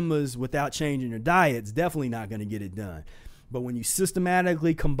 The enemas without changing your diet is definitely not going to get it done. But when you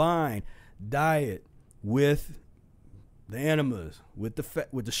systematically combine diet with the enemas, with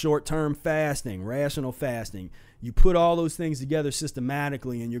the short-term fasting, rational fasting, you put all those things together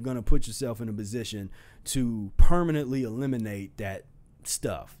systematically, and you're going to put yourself in a position to permanently eliminate that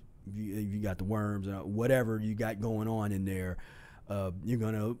stuff. If you got the worms or whatever you got going on in there, you're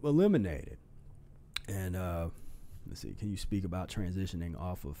going to eliminate it. And let's see, can you speak about transitioning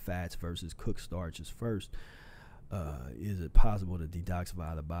off of fats versus cooked starches first? Is it possible to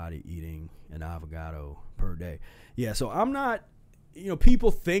detoxify the body eating an avocado per day? Yeah, so I'm not,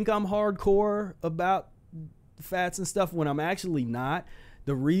 people think I'm hardcore about fats and stuff when I'm actually not.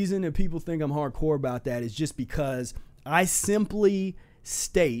 The reason that people think I'm hardcore about that is just because I simply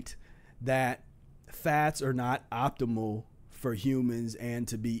state that fats are not optimal for humans, and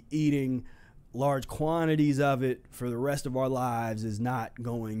to be eating large quantities of it for the rest of our lives is not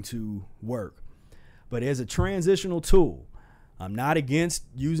going to work. But as a transitional tool, I'm not against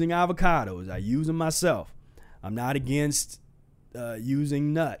using avocados. I use them myself. I'm not against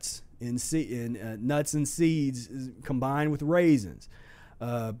using nuts nuts and seeds combined with raisins.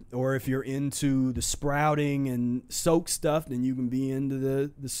 Or if you're into the sprouting and soaked stuff, then you can be into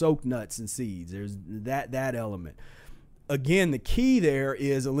the soaked nuts and seeds. There's that element. Again, the key there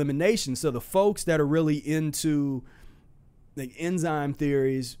is elimination. So the folks that are really into like enzyme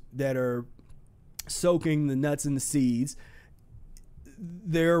theories that are soaking the nuts and the seeds,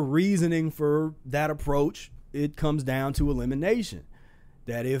 their reasoning for that approach, it comes down to elimination.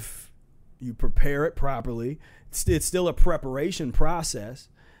 That if you prepare it properly, it's still a preparation process.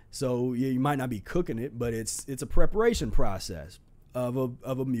 So you might not be cooking it, but it's a preparation process of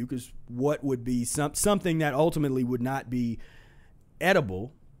a mucus. What would be something that ultimately would not be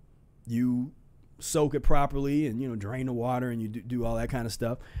edible. You soak it properly and drain the water and you do all that kind of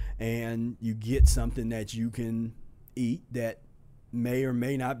stuff, and you get something that you can eat that may or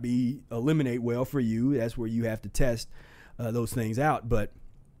may not be eliminate well for you. That's where you have to test those things out. But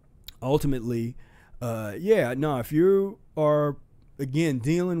ultimately, if you are again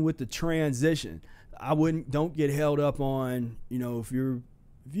dealing with the transition, don't get held up on, if you're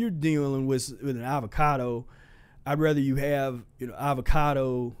dealing with an avocado, I'd rather you have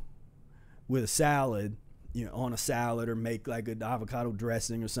avocado with a salad, on a salad, or make like an avocado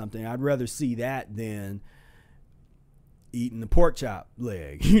dressing or something. I'd rather see that than eating the pork chop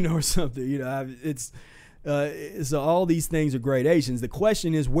leg, or something. So all these things are gradations. The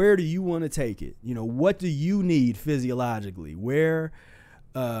question is, where do you want to take it? What do you need physiologically? Where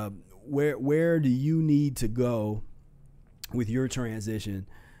do you need to go with your transition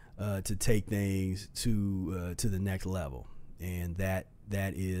to take things to the next level? And that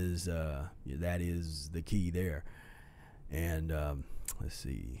is the key there. And let's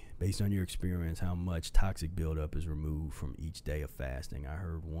see, based on your experience, how much toxic buildup is removed from each day of fasting? I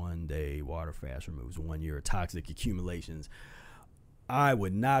heard 1 day water fast removes 1 year of toxic accumulations. I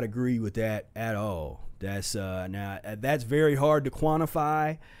would not agree with that at all. That's that's very hard to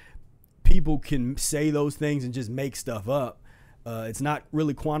quantify. People can say those things and just make stuff up. It's not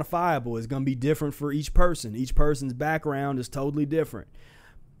really quantifiable. It's going to be different for each person. Each person's background is totally different.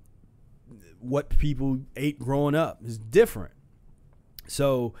 What people ate growing up is different.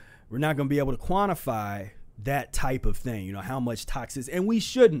 So we're not going to be able to quantify that type of thing, how much toxic, and we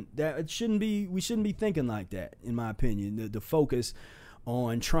shouldn't be thinking like that, in my opinion. The focus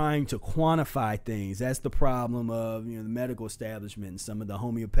on trying to quantify things, that's the problem of the medical establishment and some of the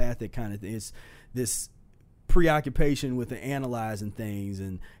homeopathic kind of things. This preoccupation with the analyzing things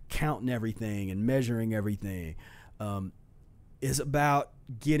and counting everything and measuring everything is about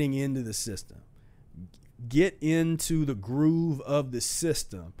getting into the system. Get into the groove of the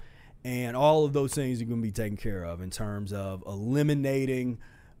system, and all of those things are going to be taken care of in terms of eliminating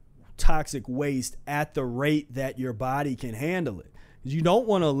toxic waste at the rate that your body can handle it. Because you don't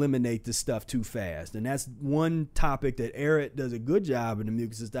want to eliminate this stuff too fast. And that's one topic that Eric does a good job in the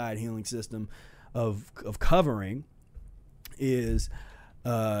Mucus Diet Healing System of covering, is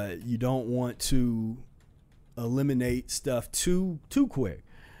you don't want to eliminate stuff too quick.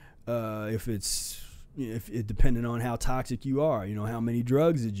 If it depending on how toxic you are, how many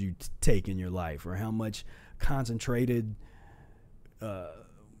drugs did you take in your life, or how much concentrated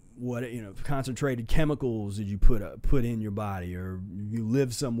concentrated chemicals did you put in your body, or you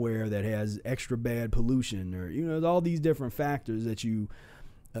live somewhere that has extra bad pollution, or all these different factors that you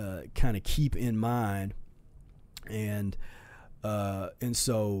kind of keep in mind. And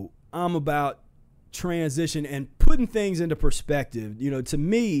so I'm about transition and putting things into perspective. To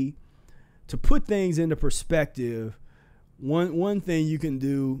me, to put things into perspective, one thing you can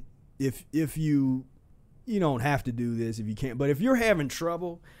do, if you don't have to do this if you can't, but if you're having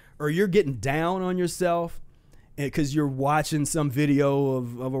trouble or you're getting down on yourself because you're watching some video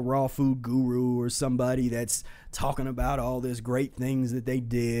of a raw food guru or somebody that's talking about all this great things that they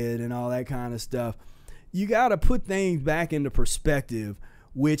did and all that kind of stuff, you got to put things back into perspective,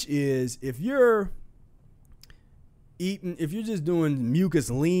 which is, if you're just doing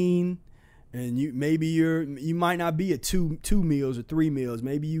mucus lean, and you might not be at two meals or 3 meals.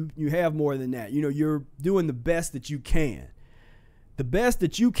 Maybe you have more than that. You're doing the best that you can. The best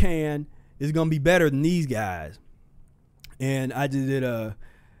that you can is going to be better than these guys. And I did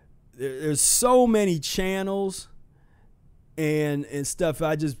there's so many channels and stuff.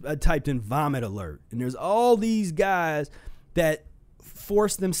 I typed in vomit alert, and there's all these guys that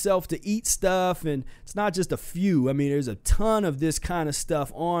force themselves to eat stuff, and it's not just a few. I mean, there's a ton of this kind of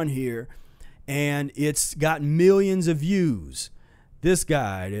stuff on here. And it's got millions of views. This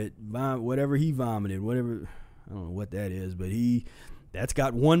guy, whatever he vomited, I don't know what that is, but that's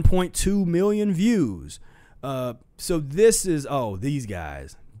got 1.2 million views. So this is, these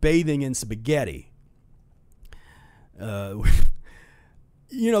guys, bathing in spaghetti. This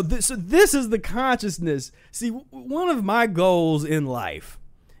is the consciousness. See, one of my goals in life,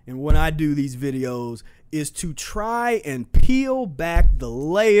 and when I do these videos, is to try and peel back the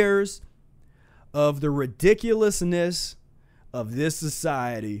layers of the ridiculousness of this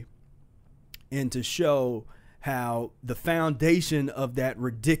society and to show how the foundation of that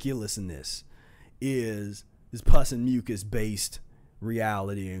ridiculousness is pus and mucus based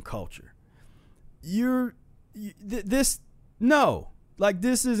reality and culture. This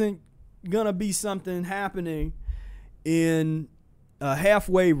isn't gonna be something happening in a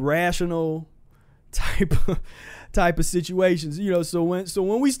halfway rational type of situations, so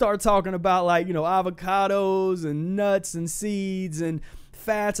when we start talking about avocados and nuts and seeds and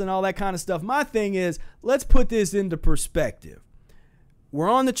fats and all that kind of stuff, my thing is, let's put this into perspective. We're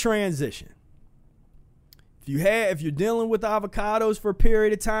on the transition. If you're dealing with avocados for a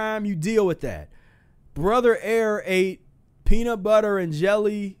period of time, you deal with that. Brother Air ate peanut butter and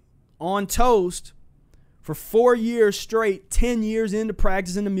jelly on toast for 4 years straight, 10 years into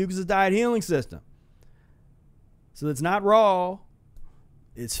practicing the Mucus Diet Healing System. So it's not raw,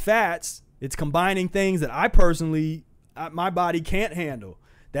 it's fats, it's combining things that I personally, my body can't handle,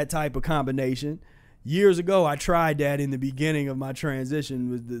 that type of combination. Years ago, I tried that in the beginning of my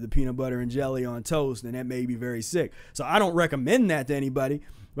transition with the peanut butter and jelly on toast, and that made me very sick. So I don't recommend that to anybody,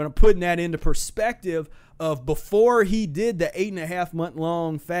 but I'm putting that into perspective of before he did the 8.5 month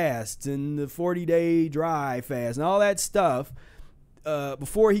long fast and the 40-day dry fast and all that stuff.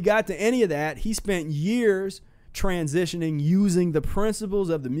 Before he got to any of that, he spent years transitioning using the principles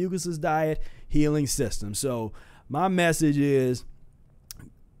of the Mucus Diet Healing System. So my message is,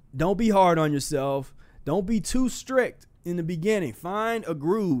 don't be hard on yourself. Don't be too strict in the beginning. Find a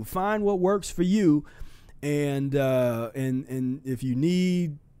groove. Find what works for you. And if you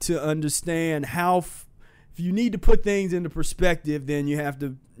need to understand if you need to put things into perspective, then you have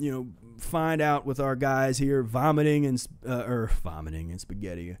to, find out with our guys here, vomiting in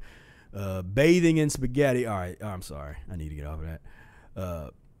spaghetti, bathing in spaghetti. All right, I'm sorry. I need to get off of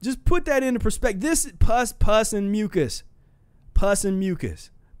that. Just put that into perspective. This pus and mucus, pus and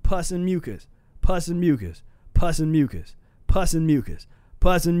mucus, pus and mucus, pus and mucus, pus and mucus, pus and mucus,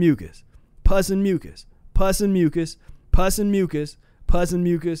 pus and mucus, pus and mucus, pus and mucus, pus and mucus, pus and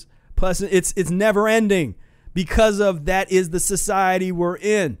mucus, pus. It's never ending, because of that is the society we're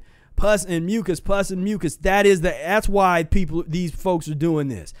in. Pus and mucus, pus and mucus. That's why these folks are doing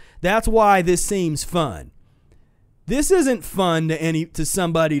this. That's why this seems fun. This isn't fun to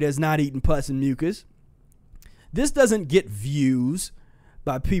somebody that's not eating pus and mucus. This doesn't get views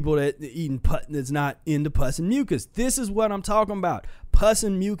by people that's not into pus and mucus. This is what I'm talking about. Pus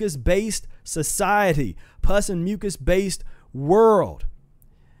and mucus based society. Pus and mucus based world.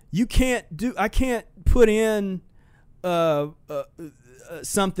 I can't put in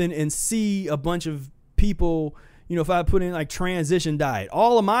something and see a bunch of people, if I put in like transition diet,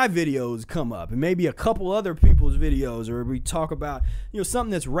 all of my videos come up, and maybe a couple other people's videos, or we talk about,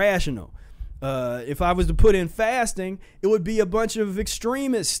 something that's rational. If I was to put in fasting, it would be a bunch of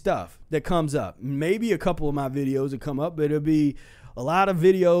extremist stuff that comes up. Maybe a couple of my videos would come up, but it'll be a lot of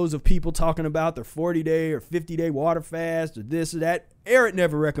videos of people talking about their 40-day or 50-day water fast or this or that. Eric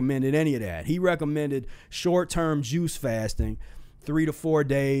never recommended any of that. He recommended short-term juice fasting, 3 to 4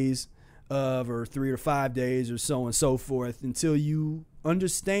 days or 3 to 5 days or so on and so forth, until you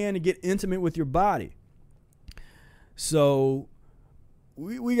understand and get intimate with your body. So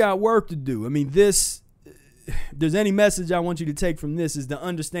we got work to do. I mean, if there's any message I want you to take from this, is to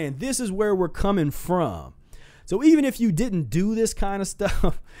understand this is where we're coming from. So even if you didn't do this kind of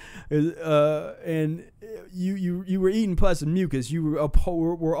stuff, and you were eating pus and mucus,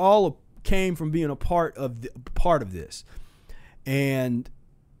 we're all came from being a part of this, and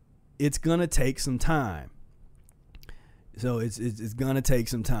it's gonna take some time. So it's gonna take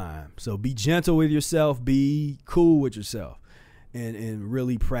some time. So be gentle with yourself, be cool with yourself, and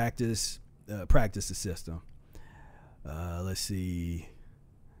really practice the system. Let's see.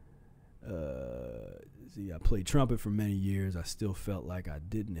 I played trumpet for many years. I still felt like I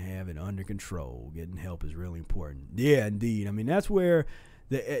didn't have it under control. Getting help is really important. Yeah, indeed. I mean, that's where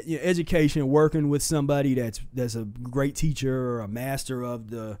the education, working with somebody that's a great teacher or a master of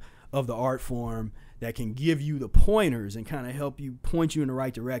the art form, that can give you the pointers and kind of help you, point you in the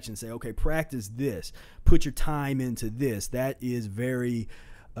right direction. Say, okay, practice this. Put your time into this. That is very,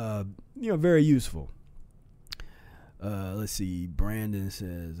 very useful. Let's see. Brandon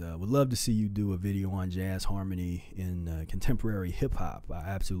says, would love to see you do a video on jazz harmony in contemporary hip hop. I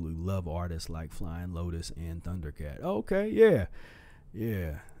absolutely love artists like Flying Lotus and Thundercat. Okay, yeah.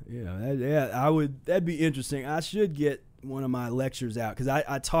 That'd be interesting. I should get one of my lectures out because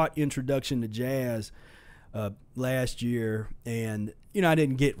I taught Introduction to Jazz last year, and I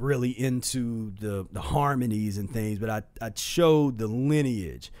didn't get really into the harmonies and things, but I showed the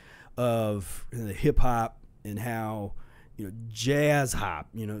lineage of the hip hop and how jazz hop,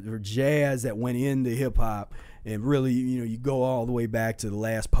 or jazz that went into hip hop, and really you go all the way back to the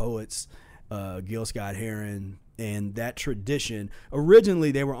Last Poets, Gil Scott-Heron, and that tradition.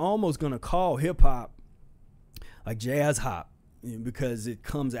 Originally they were almost going to call hip hop like jazz hop, because it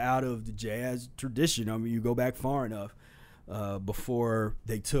comes out of the jazz tradition. I mean, you go back far enough before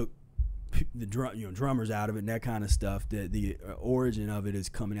they took the drummers out of it and that kind of stuff, that the origin of it is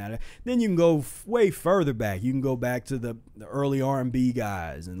coming out of it. Then you can go way further back. You can go back to the early R&B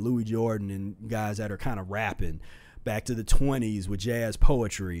guys and Louis Jordan and guys that are kind of rapping, back to the 20s with jazz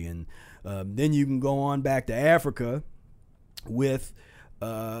poetry, and then you can go on back to Africa with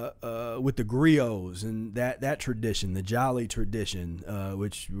the griots and that tradition, the Jolly tradition,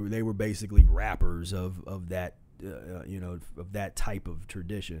 which they were basically rappers of that of that type of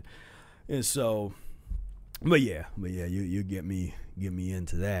tradition. And so, but yeah, you get me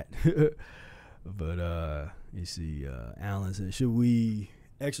into that. But you see, Alan said, should we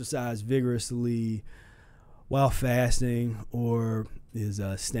exercise vigorously while fasting, or is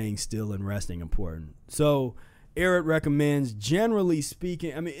staying still and resting important? So Eric recommends, generally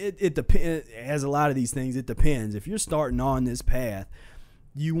speaking, I mean, it depends. As a lot of these things, it depends. If you're starting on this path,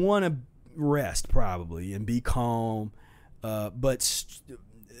 you want to rest probably and be calm, but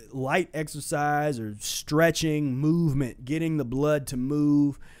light exercise or stretching, movement, getting the blood to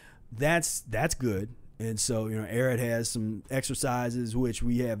move, that's good. And so, Eric has some exercises, which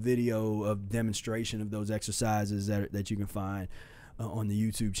we have video of demonstration of those exercises that you can find on the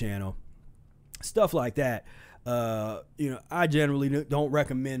YouTube channel, stuff like that. I generally don't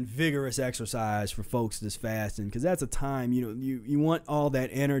recommend vigorous exercise for folks that's fasting, because that's a time, you want all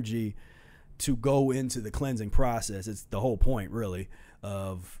that energy to go into the cleansing process. It's the whole point, really,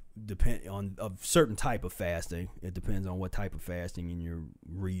 of certain type of fasting. It depends on what type of fasting and your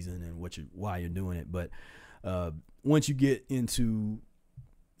reason and why you're doing it. But once you get into,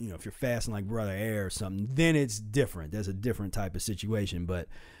 if you're fasting like Brother Air or something, then it's different. There's a different type of situation. But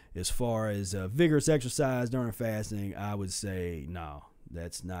as far as vigorous exercise during fasting, I would say no.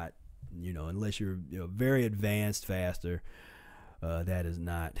 That's not, unless you're a very advanced faster, that is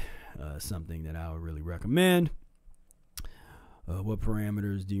not something that I would really recommend. What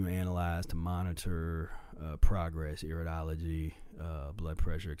parameters do you analyze to monitor progress, iridology, blood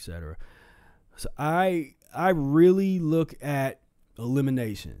pressure, etc.? So I really look at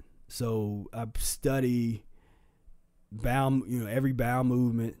elimination. So I study bowel, every bowel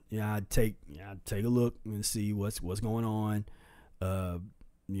movement. I take a look and see what's going on. The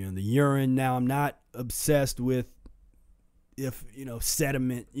urine. Now I'm not obsessed with if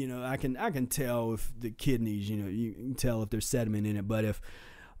sediment. I can tell if the kidneys. You can tell if there's sediment in it. But if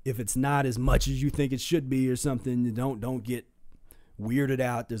it's not as much as you think it should be or something, don't get weirded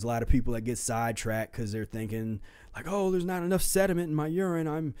out. There's a lot of people that get sidetracked because they're thinking like, oh, there's not enough sediment in my urine.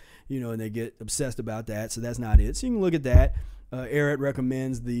 I'm, and they get obsessed about that. So that's not it. So you can look at that. Eric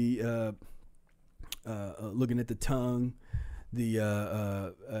recommends the looking at the tongue,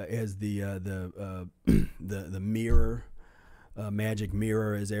 as the mirror, magic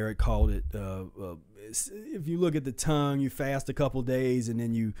mirror, as Eric called it. If you look at the tongue, you fast a couple days and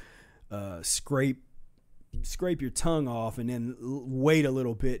then you scrape your tongue off and then wait a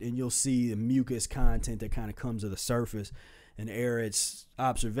little bit, and you'll see the mucus content that kind of comes to the surface. And Eric's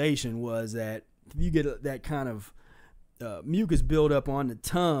observation was that if you get that kind of mucus buildup on the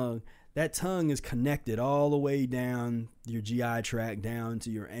tongue, that tongue is connected all the way down your GI tract down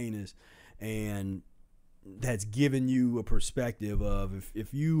to your anus, and that's given you a perspective of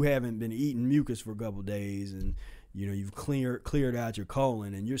if you haven't been eating mucus for a couple days and you've cleared out your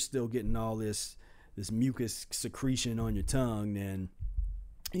colon and you're still getting all this mucus secretion on your tongue, then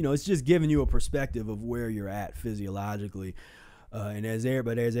it's just giving you a perspective of where you're at physiologically. And as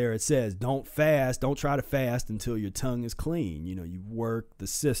Eric says, don't try to fast until your tongue is clean. You work the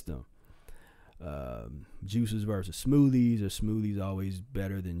system. Juices versus smoothies. Are smoothies always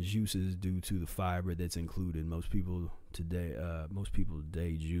better than juices due to the fiber that's included? Most people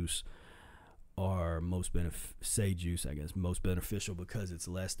today juice are say juice, I guess, most beneficial because it's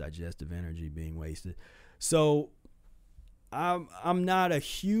less digestive energy being wasted. So I'm not a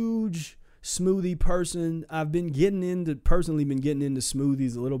huge smoothie person. I've been personally been getting into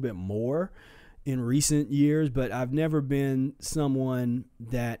smoothies a little bit more in recent years, but I've never been someone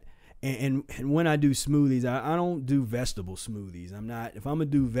that, and when I do smoothies, I don't do vegetable smoothies. If I'm gonna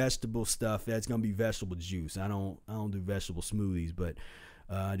do vegetable stuff, that's gonna be vegetable juice. I don't do vegetable smoothies, but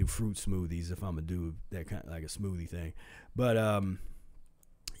I do fruit smoothies if I'm gonna do that kind of like a smoothie thing. But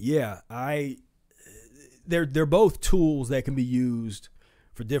yeah, they're both tools that can be used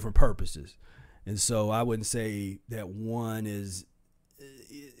for different purposes, and so I wouldn't say that one is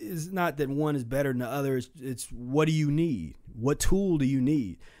not that one is better than the other. It's what do you need? What tool do you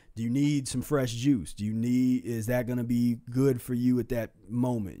need? Do you need some fresh juice? Is that going to be good for you at that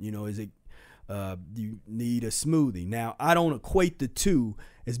moment? You know, do you need a smoothie? Now, I don't equate the two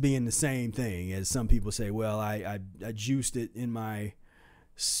as being the same thing, as some people say, well, I juiced it in my,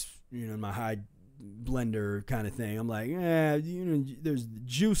 in my high blender kind of thing. I'm like, there's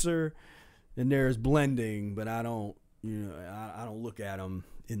juicer and there's blending, but I don't look at them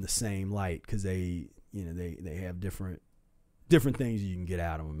in the same light, because they have different things you can get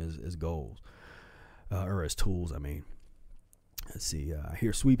out of them as goals, or as tools. I mean, let's see. I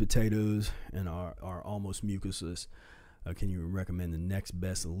hear sweet potatoes and are almost mucusless. Can you recommend the next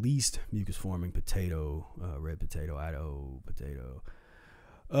best, least mucus forming potato? Red potato, Idaho potato.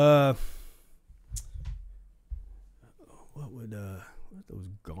 What would those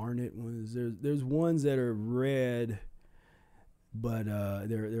garnet ones? There's ones that are red, but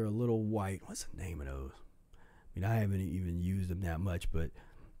they're a little white. What's the name of those? I mean, I haven't even used them that much, but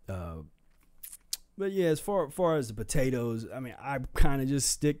yeah, as far as the potatoes, I mean, I kind of just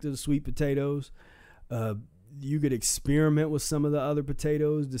stick to the sweet potatoes. You could experiment with some of the other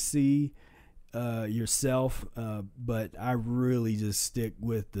potatoes to see yourself, but I really just stick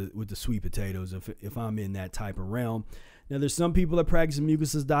with the sweet potatoes if I'm in that type of realm. Now, there's some people that practice a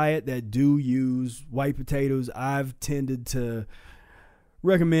mucusless diet that do use white potatoes. I've tended to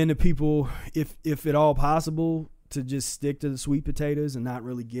recommend to people, if at all possible, to just stick to the sweet potatoes and not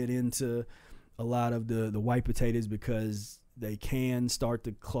really get into a lot of the white potatoes, because they can start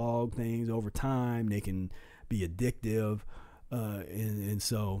to clog things over time. They can be addictive, and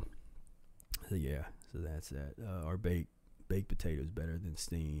so yeah. So that's that. Are baked potatoes better than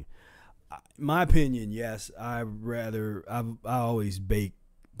steamed? My opinion, yes. I always bake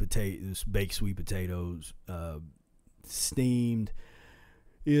sweet potatoes. Steamed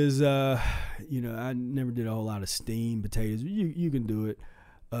is I never did a whole lot of steamed potatoes. You can do it.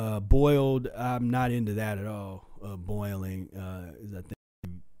 Boiled, I'm not into that at all. Boiling is, I think,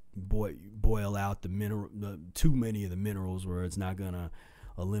 boil out too many of the minerals where it's not gonna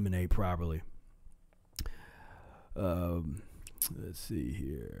eliminate properly. Let's see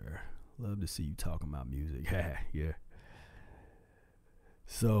here. Love to see you talking about music. Yeah.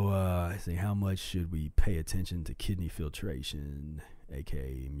 So I say, how much should we pay attention to kidney filtration,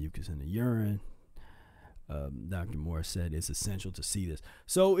 aka mucus in the urine? Dr. Morris said it's essential to see this.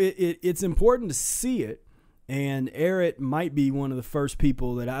 So it's important to see it, and Eric might be one of the first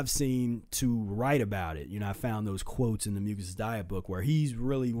people that I've seen to write about it. I found those quotes in the Mucusless Diet book where he's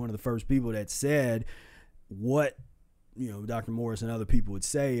really one of the first people that said what Dr. Morris and other people would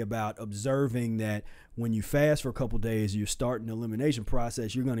say about observing that when you fast for a couple days, you're starting the elimination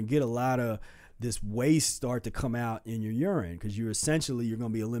process, you're going to get a lot of this waste start to come out in your urine, because you're going to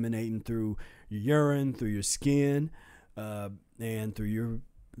be eliminating through your urine, through your skin, and through your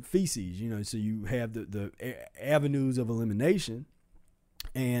feces. So you have the avenues of elimination,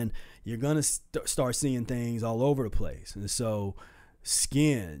 and you're going to start seeing things all over the place. And so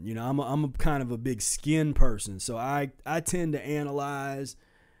skin, I'm a kind of a big skin person, so I tend to analyze.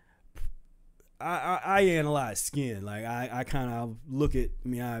 I analyze skin. Like I kind of look at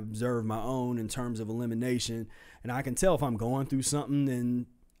I observe my own in terms of elimination, and I can tell if I'm going through something, and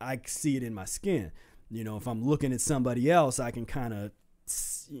I see it in my skin. If I'm looking at somebody else, I can kind of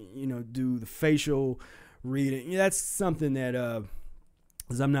do the facial reading. That's something that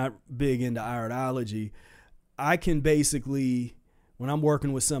because I'm not big into iridology, I can basically, when I'm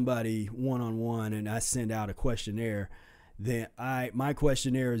working with somebody one-on-one and I send out a questionnaire, then my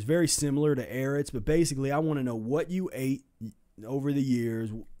questionnaire is very similar to Eric's, but basically I want to know what you ate over the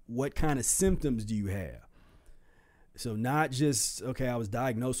years, what kind of symptoms do you have? So not just, okay, I was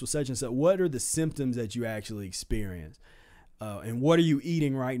diagnosed with such and such. What are the symptoms that you actually experience? And what are you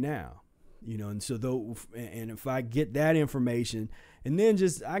eating right now? And so and if I get that information, and then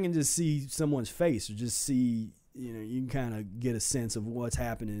I can just see someone's face, or just see, you can kind of get a sense of what's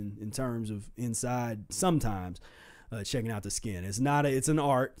happening in terms of inside sometimes, checking out the skin. It's an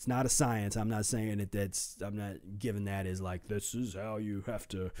art. It's not a science. I'm not saying I'm not giving that as like, this is how you have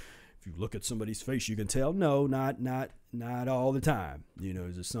to if you look at somebody's face, you can tell. No, not all the time. You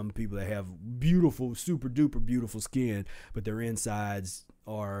know, there's some people that have beautiful, super duper beautiful skin, but their insides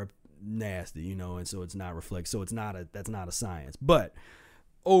are nasty, you know, and so it's not so that's not a science. But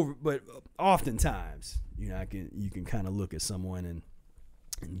oftentimes, you know, you can kind of look at someone and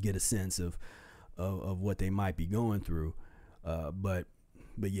get a sense of what they might be going through. But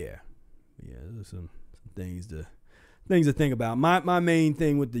yeah, there's some things to think about. My main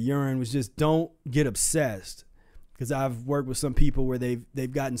thing with the urine was just don't get obsessed, because I've worked with some people where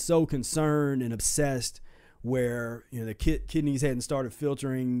they've gotten so concerned and obsessed where, you know, the kidneys hadn't started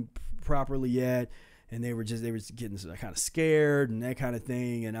filtering properly yet, and they were getting kind of scared and that kind of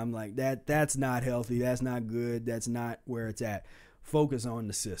thing. And I'm like, that's not healthy. That's not good. That's not where it's at. Focus on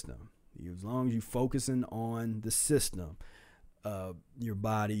the system. As long as you're focusing on the system, your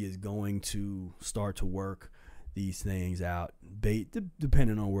body is going to start to work these things out,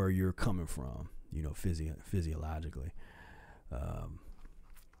 depending on where you're coming from, you know, physiologically.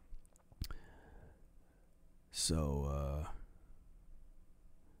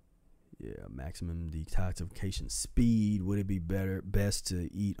 Maximum detoxification speed. Would it be best to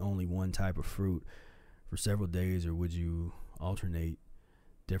eat only one type of fruit for several days, or would you alternate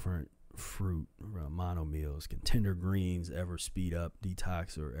different fruit mono meals? Can tender greens ever speed up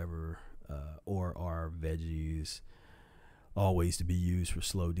detox, or are veggies always to be used for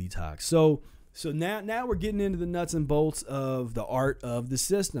slow detox? So now we're getting into the nuts and bolts of the art of the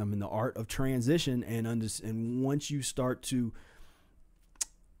system and the art of transition, and once you start to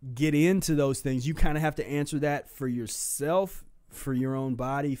get into those things, you kind of have to answer that for yourself, for your own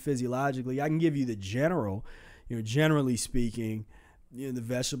body physiologically. I can give you the general, you know, generally speaking, you know, the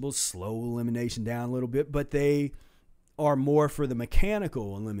vegetables slow elimination down a little bit, but they are more for the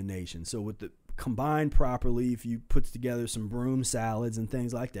mechanical elimination. So with the combined properly, if you put together some broom salads and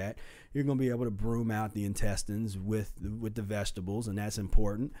things like that, you're going to be able to broom out the intestines with the vegetables, and that's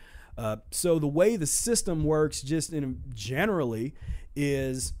important. So the way the system works, just generally,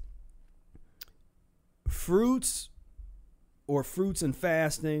 is fruits and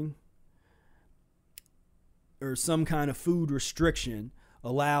fasting, or some kind of food restriction,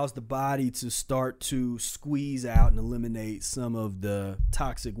 allows the body to start to squeeze out and eliminate some of the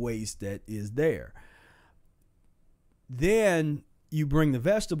toxic waste that is there. Then you bring the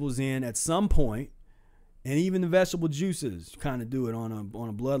vegetables in at some point, and even the vegetable juices kind of do it on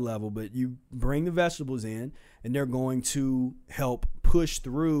a blood level, but you bring the vegetables in, and they're going to help push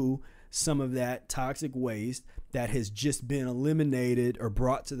through some of that toxic waste that has just been eliminated or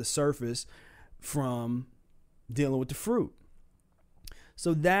brought to the surface from dealing with the fruit.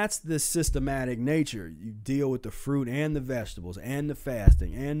 So that's the systematic nature. You deal with the fruit and the vegetables and the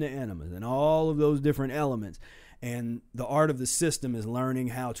fasting and the enemas and all of those different elements. And the art of the system is learning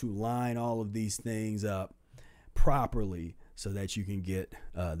how to line all of these things up properly so that you can get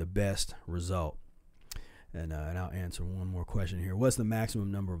the best result. And I'll answer one more question here. What's the maximum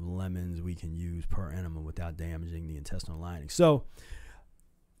number of lemons we can use per enema without damaging the intestinal lining? So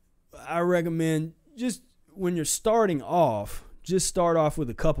I recommend, just when you're starting off, just start off with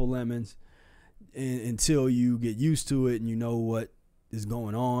a couple lemons until you get used to it and you know what is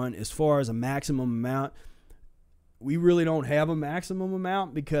going on. As far as a maximum amount, we really don't have a maximum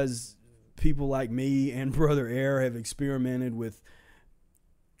amount, because people like me and Brother Air have experimented with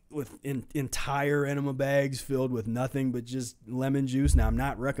entire enema bags filled with nothing but just lemon juice. Now, I'm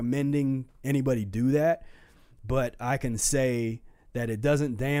not recommending anybody do that, but I can say that it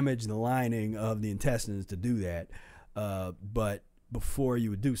doesn't damage the lining of the intestines to do that. But before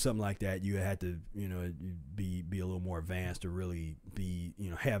you would do something like that, you had to, you know, be a little more advanced, or really be, you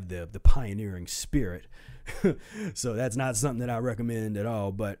know, have the pioneering spirit. So that's not something that I recommend at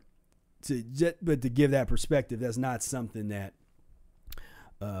all. But to give that perspective, that's not something that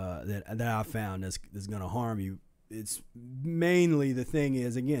I found that's going to harm you. It's mainly, the thing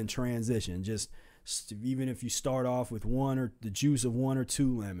is, again, transition. Just even if you start off with the juice of 1 or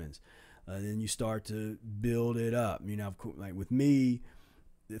 2 lemons, then you start to build it up. You know, like with me,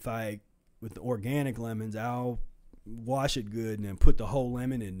 with the organic lemons, I'll wash it good and then put the whole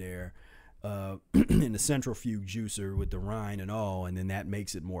lemon in there in the centrifuge juicer with the rind and all, and then that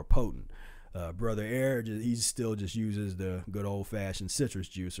makes it more potent. Brother Air, he still just uses the good old-fashioned citrus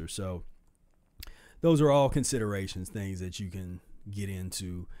juicer. So those are all considerations, things that you can get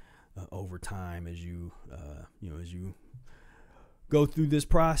into over time as you go through this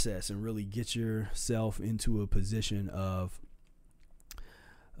process and really get yourself into a position of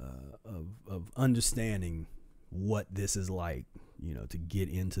understanding what this is like, you know, to get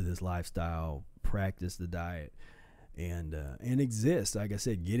into this lifestyle, practice the diet, and exist. Like I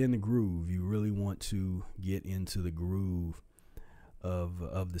said, get in the groove. You really want to get into the groove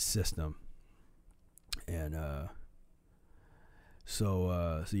of the system. And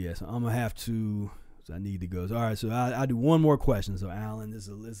so yes, I'm gonna have to. So I need to go. So, all right, so I'll do one more question. So Alan, this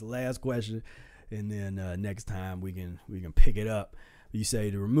is the last question, and then next time we can pick it up. You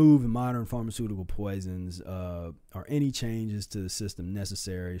say to remove the modern pharmaceutical poisons, are any changes to the system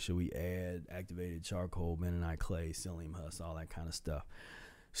necessary? Should we add activated charcoal, bentonite clay, psyllium husk, all that kind of stuff?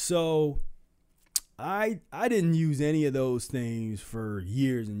 So I didn't use any of those things for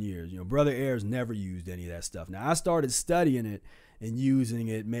years and years. Brother Ayers never used any of that stuff. Now I started studying it and using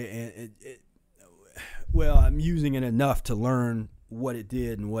it. Well, I'm using it enough to learn what it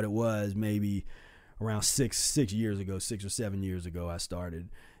did and what it was. Maybe around 6 or 7 years ago, I started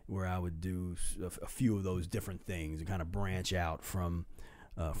where I would do a few of those different things and kind of branch out from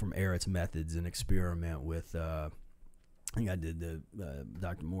Ehret's methods and experiment with. I think I did the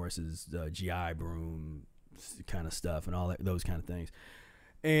Dr. Morris's GI broom kind of stuff and all that, those kind of things.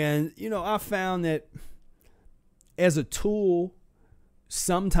 And I found that as a tool,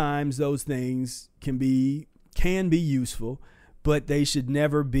 sometimes those things can be useful, but they should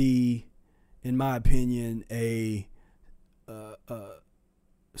never be, in my opinion, a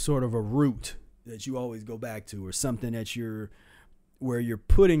sort of a route that you always go back to, or something that where you're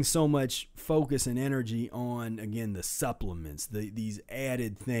putting so much focus and energy on, again, the supplements, these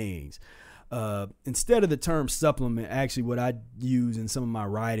added things. Instead of the term supplement, actually what I use in some of my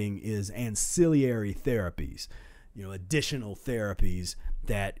writing is ancillary therapies, additional therapies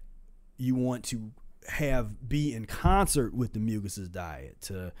that you want to have be in concert with the mucusless diet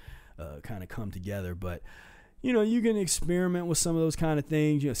to kind of come together. But you can experiment with some of those kind of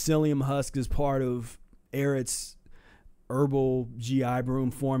things. Psyllium husk is part of Ehret's herbal GI broom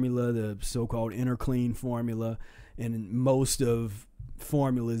formula, the so-called Interclean formula, and most of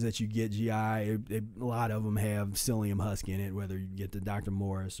formulas that you get GI, a lot of them have psyllium husk in it, whether you get the Dr.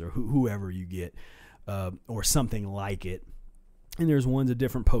 Morris or whoever you get, or something like it. And there's ones of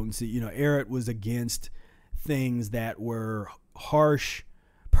different potency. Ehret was against things that were harsh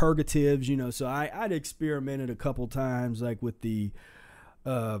purgatives, so I'd experimented a couple times, like with the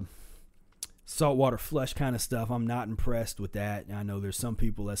saltwater flush kind of stuff. I'm not impressed with that. I know there's some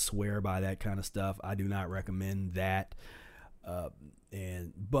people that swear by that kind of stuff. I do not recommend that. As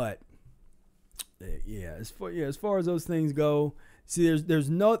far as those things go, see, there's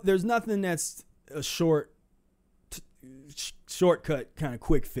nothing that's a shortcut kind of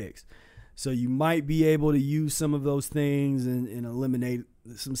quick fix. So you might be able to use some of those things and eliminate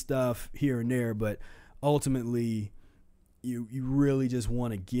some stuff here and there, but ultimately you really just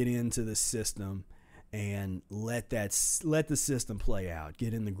want to get into the system and let the system play out,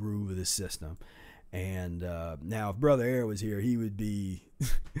 get in the groove of the system. And now if Brother Ehret was here, he would be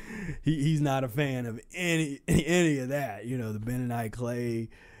he's not a fan of any of that, the bentonite clay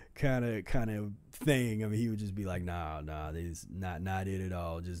kind of thing. I mean, he would just be like, nah, this is not it at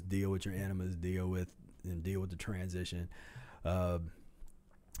all. Just deal with your enemas, deal with the transition.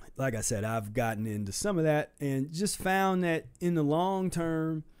 Like I said, I've gotten into some of that and just found that in the long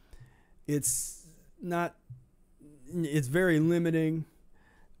term, it's very limiting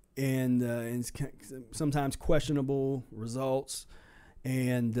and it's sometimes questionable results.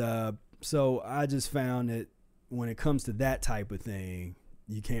 And so I just found that when it comes to that type of thing,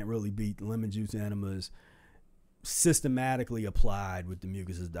 you can't really beat lemon juice enemas systematically applied with the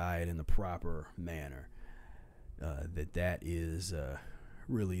mucusless diet in the proper manner. That is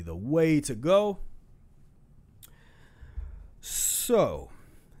really the way to go. So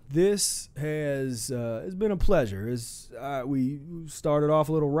this has been a pleasure. We started off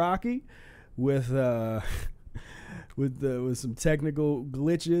a little rocky with some technical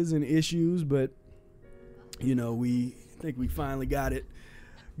glitches and issues, but we think we finally got it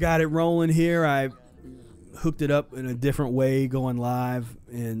rolling here. I hooked it up in a different way going live,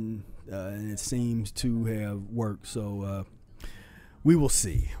 and it seems to have worked. So we will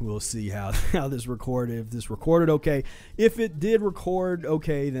see. We'll see how this recorded. If this recorded okay. If it did record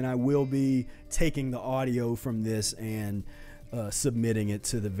okay, then I will be taking the audio from this and submitting it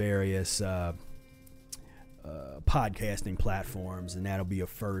to the various podcasting platforms, and that'll be a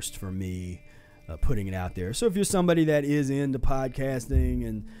first for me, putting it out there. So if you're somebody that is into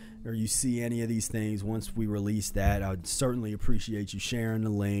podcasting or you see any of these things, once we release that, I would certainly appreciate you sharing the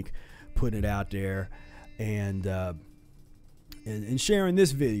link, putting it out there, and sharing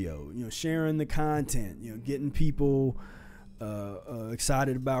this video, sharing the content, getting people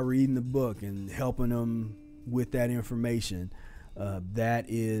excited about reading the book and helping them with that information. That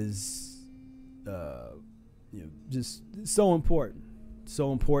is just so important.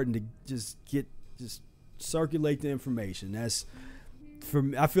 So important to just circulate the information. That's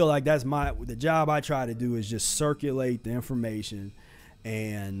I feel like that's the job I try to do is just circulate the information,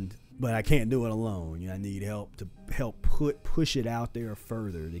 but I can't do it alone. I need help to help push it out there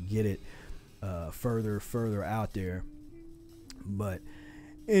further, to get it further out there. But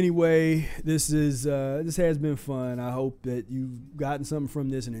anyway, this has been fun. I hope that you've gotten something from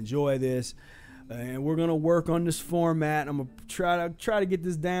this and enjoy this. And we're gonna work on this format. I'm gonna try to get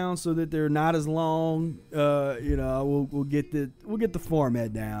this down so that they're not as long. We'll get the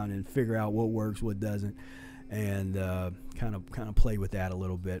format down and figure out what works, what doesn't, and kind of play with that a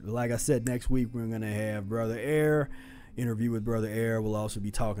little bit. But like I said, next week we're gonna have Brother Air, interview with Brother Air. We'll also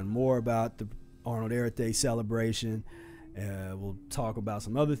be talking more about the Arnold Arete celebration. We'll talk about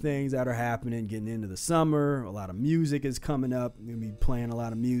some other things that are happening, getting into the summer. A lot of music is coming up. We're gonna be playing a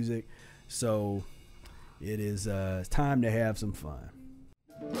lot of music. So it is time to have some fun.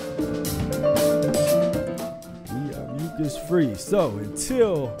 We are mucus free. So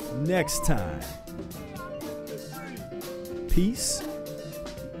until next time, peace,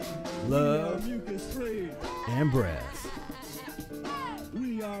 love, and breath.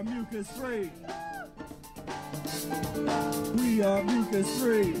 We are mucus free. We are mucus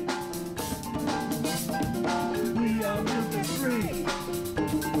free. We are mucus free.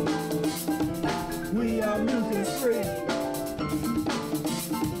 We are mucus free.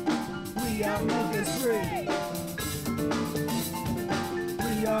 We are mucus free.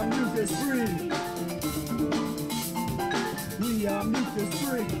 We are mucus free. We are mucus free. Mucus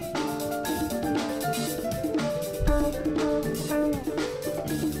free.